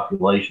growing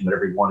population that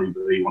everybody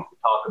wants to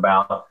talk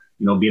about,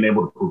 being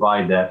able to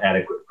provide that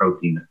adequate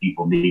protein that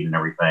people need and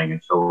everything.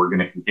 And so we're going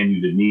to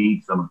continue to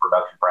need some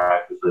production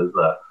practices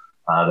that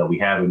we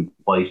have in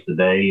place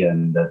today.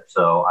 And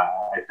so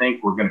I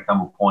think we're going to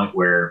come a point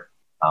where,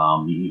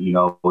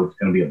 it's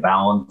going to be a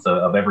balance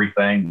of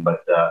everything.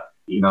 But, I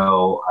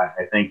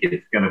think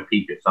it's going to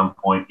peak at some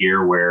point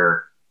here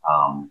where,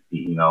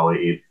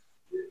 it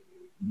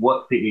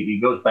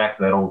goes back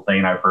to that old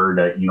saying I've heard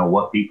that,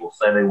 what people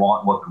say they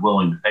want, what they're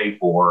willing to pay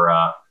for,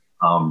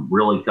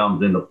 really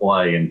comes into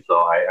play. And so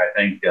I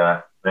think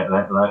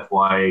that's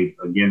why,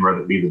 again,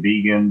 whether it be the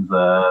vegans,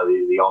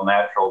 the all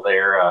natural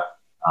there,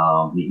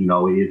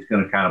 it's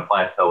going to kind of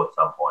plateau at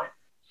some point.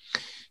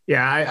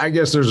 Yeah, I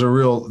guess there's a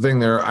real thing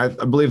there. I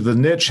believe the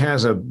niche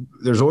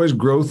there's always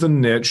growth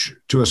in niche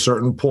to a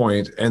certain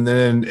point, and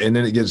then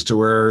it gets to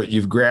where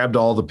you've grabbed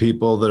all the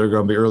people that are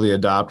going to be early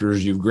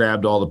adopters. You've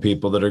grabbed all the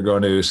people that are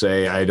going to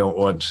say, I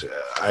want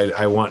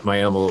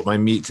my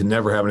meat to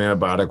never have an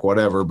antibiotic,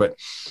 whatever. But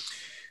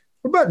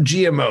what about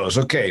GMOs?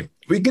 Okay,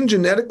 we can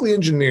genetically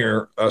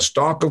engineer a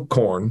stalk of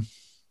corn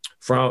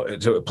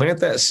to plant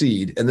that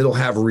seed, and it'll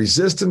have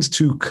resistance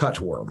to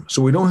cutworm.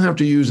 So we don't have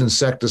to use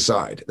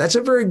insecticide. That's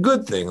a very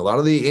good thing. A lot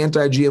of the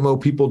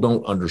anti-GMO people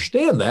don't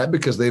understand that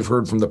because they've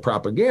heard from the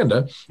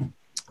propaganda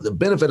The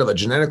benefit of a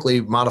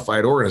genetically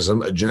modified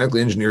organism, a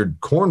genetically engineered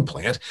corn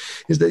plant,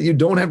 is that you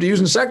don't have to use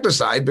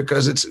insecticide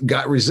because it's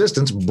got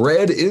resistance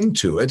bred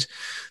into it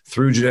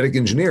through genetic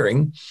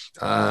engineering,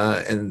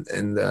 and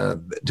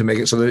to make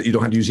it so that you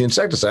don't have to use the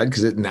insecticide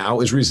because it now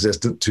is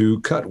resistant to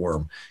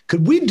cutworm.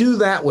 Could we do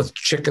that with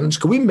chickens?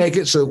 Could we make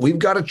it so that we've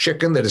got a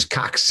chicken that is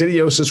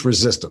coccidiosis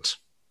resistant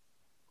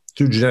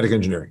through genetic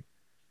engineering?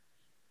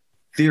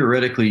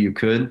 Theoretically, you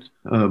could,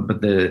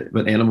 but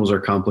animals are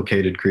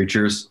complicated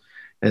creatures.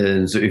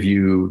 And so if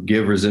you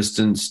give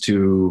resistance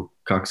to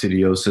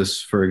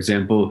coccidiosis, for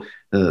example,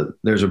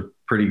 there's a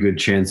pretty good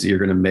chance that you're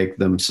going to make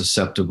them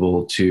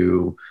susceptible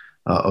to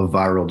a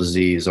viral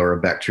disease or a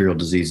bacterial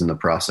disease in the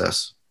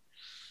process.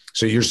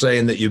 So you're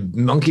saying that you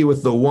monkey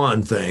with the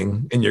one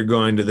thing and you're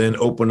going to then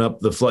open up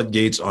the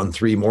floodgates on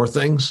 3 more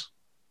things?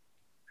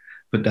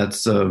 But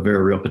that's a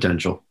very real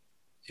potential.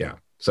 Yeah.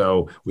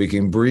 So we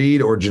can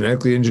breed or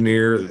genetically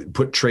engineer,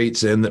 put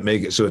traits in that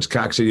make it so it's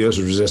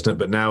coccidiosis resistant,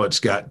 but now it's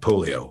got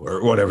polio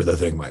or whatever the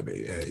thing might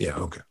be. Yeah.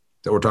 Okay.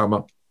 Is that what we're talking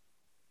about?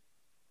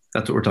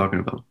 That's what we're talking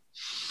about.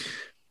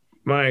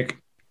 Mike,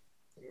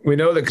 we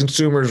know that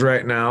consumers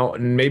right now,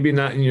 maybe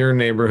not in your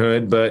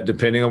neighborhood, but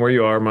depending on where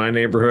you are, my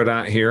neighborhood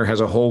out here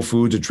has a Whole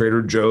Foods, a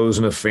Trader Joe's,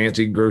 and a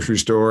fancy grocery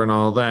store and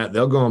all that.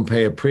 They'll go and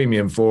pay a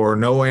premium for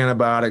no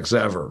antibiotics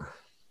ever.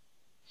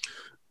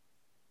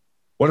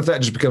 What if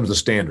that just becomes the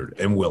standard,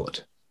 and will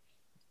it?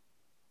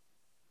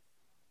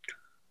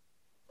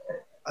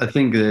 I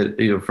think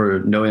that, for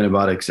no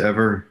antibiotics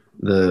ever,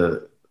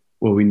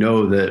 we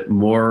know that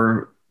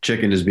more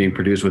chicken is being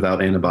produced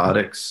without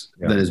antibiotics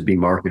than is being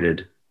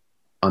marketed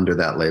under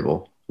that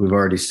label. We've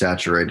already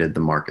saturated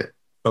the market.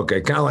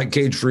 Okay, kind of like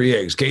cage-free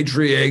eggs.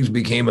 Cage-free eggs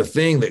became a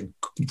thing that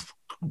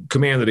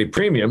commanded a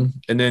premium,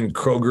 and then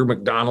Kroger,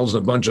 McDonald's,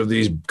 and a bunch of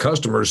these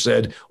customers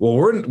said, well,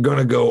 we're going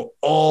to go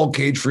all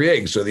cage-free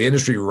eggs. So the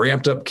industry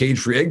ramped up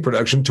cage-free egg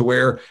production to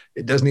where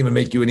it doesn't even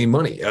make you any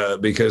money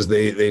because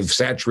they've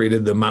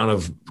saturated the amount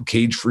of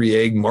cage-free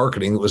egg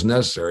marketing that was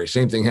necessary.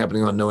 Same thing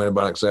happening on no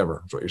antibiotics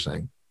ever. That's what you're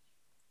saying.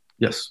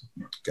 Yes.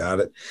 Got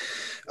it.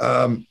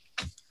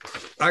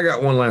 I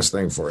got one last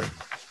thing for you.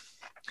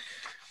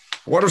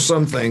 What are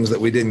some things that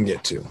we didn't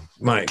get to?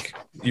 Mike,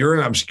 you're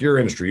in an obscure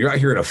industry. You're out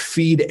here in a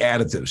feed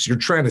additives. You're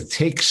trying to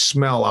take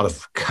smell out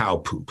of cow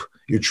poop.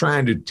 You're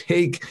trying to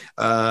take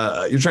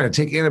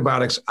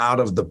antibiotics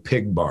out of the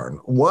pig barn.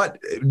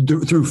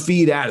 Through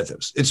feed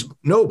additives? It's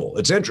noble.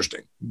 It's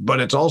interesting, but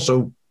it's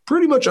also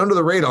pretty much under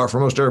the radar for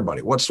most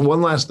everybody. What's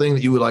one last thing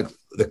that you would like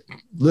the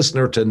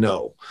listener to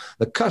know,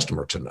 the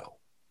customer to know?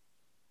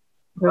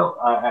 Well,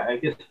 I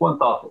guess one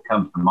thought that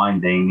comes to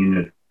mind,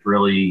 Damien, is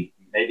really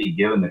maybe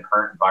given the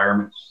current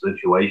environment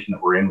situation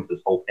that we're in with this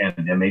whole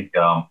pandemic,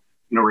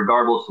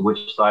 regardless of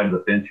which side of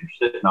the fence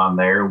you're sitting on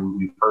there,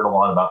 we've heard a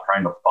lot about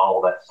trying to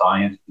follow that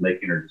science,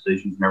 making our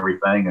decisions and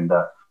everything. And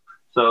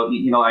so,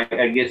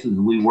 I guess as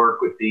we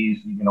work with these,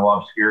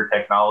 obscure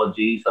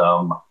technologies,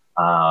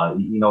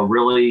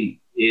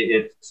 really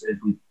it's as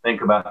we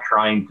think about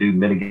trying to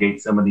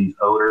mitigate some of these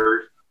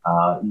odors,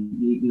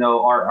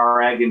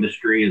 our ag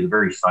industry is a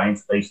very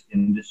science-based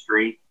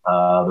industry.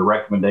 The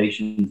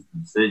recommendations,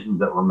 decisions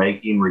that we're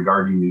making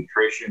regarding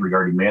nutrition,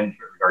 regarding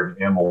management,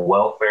 regarding animal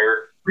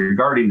welfare,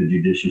 regarding the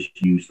judicious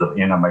use of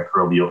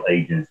antimicrobial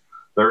agents,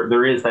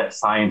 there is that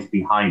science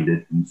behind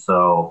it. And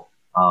so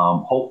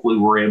hopefully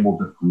we're able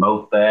to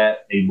promote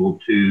that, able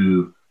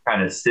to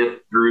kind of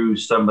sift through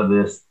some of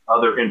this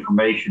other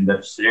information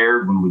that's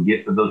shared when we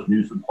get to those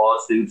nuisance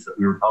lawsuits that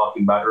we were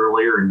talking about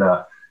earlier, and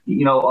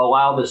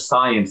allow the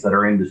science that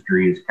our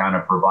industry has kind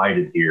of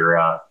provided here,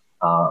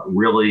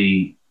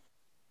 really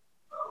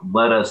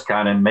let us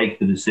kind of make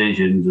the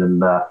decisions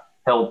and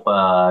help,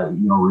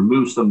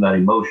 remove some of that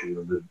emotion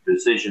of the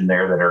decision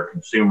there that our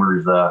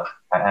consumers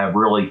have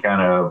really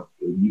kind of,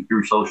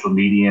 through social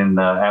media and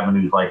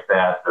avenues like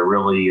that, to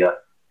really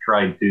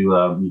tried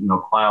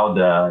to, cloud,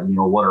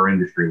 what our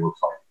industry looks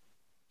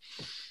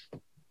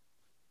like.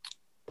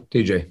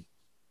 TJ.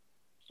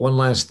 One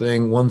last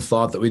thing, one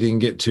thought that we didn't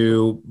get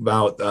to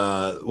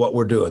about what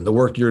we're doing, the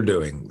work you're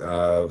doing,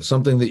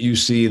 something that you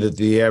see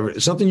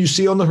something you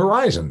see on the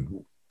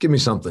horizon. Give me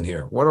something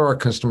here. What do our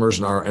customers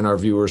and our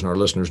viewers and our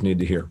listeners need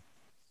to hear?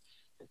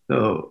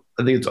 So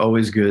I think it's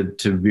always good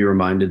to be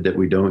reminded that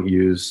we don't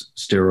use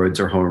steroids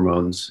or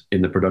hormones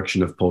in the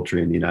production of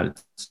poultry in the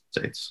United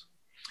States,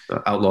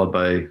 outlawed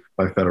by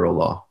federal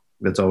law.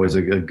 That's always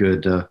a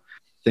good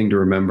thing to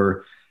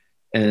remember.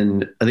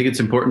 And I think it's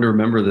important to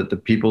remember that the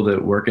people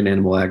that work in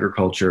animal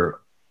agriculture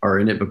are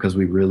in it because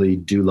we really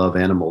do love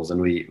animals and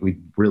we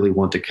really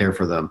want to care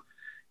for them.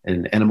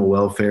 And animal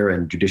welfare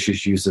and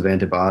judicious use of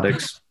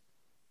antibiotics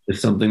is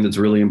something that's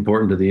really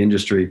important to the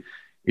industry,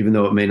 even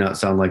though it may not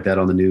sound like that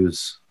on the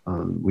news.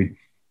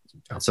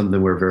 It's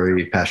something we're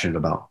very passionate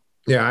about.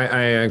 Yeah,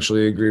 I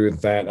actually agree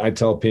with that. I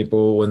tell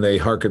people when they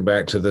harken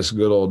back to this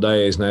good old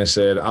days, and I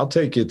said, I'll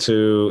take you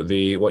to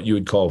the what you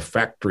would call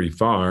factory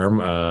farm,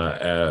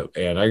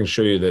 and I can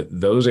show you that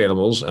those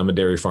animals, I'm a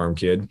dairy farm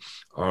kid,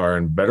 are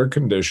in better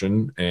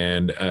condition,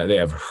 and they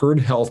have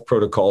herd health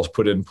protocols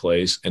put in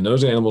place, and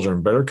those animals are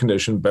in better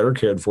condition, better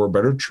cared for,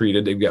 better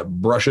treated. They've got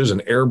brushes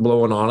and air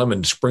blowing on them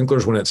and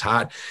sprinklers when it's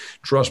hot.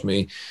 Trust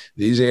me,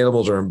 these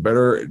animals are in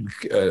better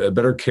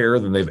care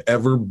than they've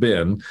ever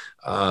been.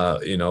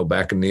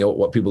 Back in the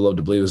what people love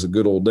to believe is the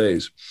good old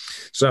days.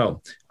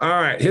 So, all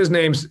right, his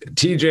name's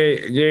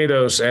TJ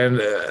Gatos, and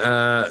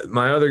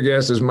my other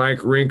guest is Mike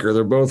Rinker.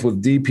 They're both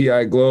with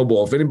DPI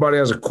Global. If anybody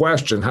has a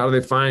question, how do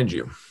they find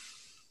you?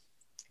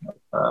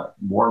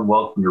 More than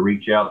welcome to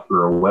reach out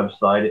through our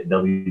website at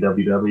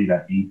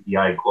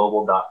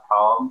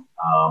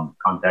www.dpiglobal.com.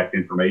 Contact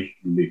information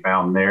can be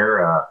found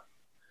there.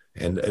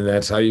 And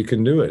that's how you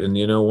can do it. And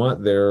you know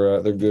what? They're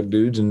good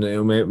dudes. And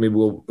maybe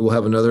we'll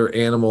have another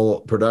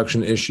animal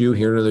production issue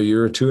here in another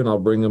year or two, and I'll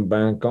bring them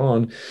back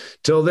on.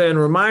 Till then,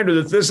 reminder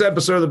that this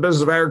episode of the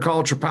Business of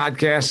Agriculture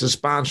podcast is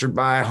sponsored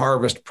by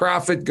Harvest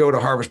Profit. Go to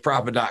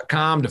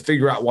harvestprofit.com to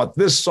figure out what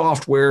this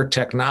software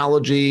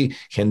technology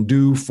can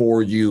do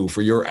for you,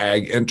 for your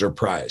ag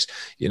enterprise.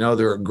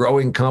 They're a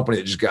growing company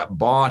that just got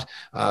bought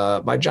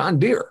by John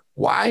Deere.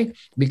 Why?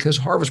 Because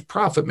Harvest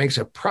Profit makes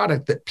a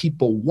product that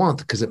people want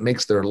because it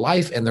makes their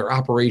life and their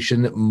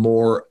operation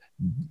more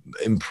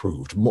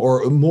improved,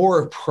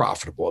 more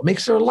profitable. It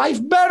makes their life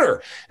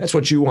better. That's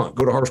what you want.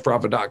 Go to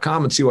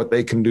harvestprofit.com and see what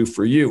they can do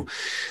for you.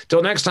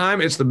 Till next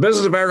time, it's the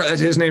Business of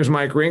Agriculture. His name's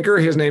Mike Rinker.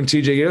 His name's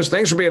TJ Gatos.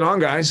 Thanks for being on,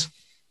 guys.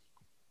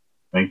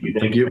 Thank you.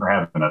 Thank you for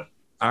having us.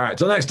 All right.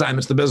 Till next time,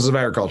 it's the Business of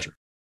Agriculture.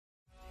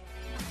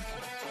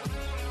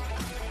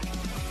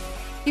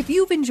 If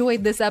you've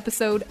enjoyed this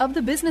episode of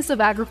The Business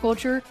of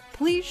Agriculture,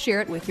 please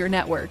share it with your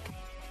network.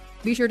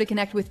 Be sure to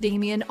connect with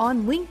Damien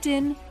on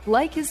LinkedIn,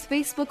 like his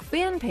Facebook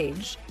fan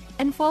page,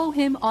 and follow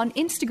him on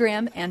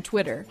Instagram and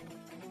Twitter.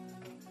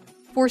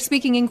 For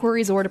speaking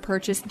inquiries or to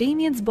purchase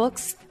Damien's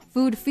books,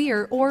 Food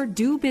Fear, or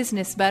Do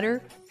Business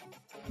Better,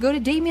 go to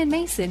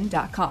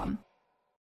damienmason.com.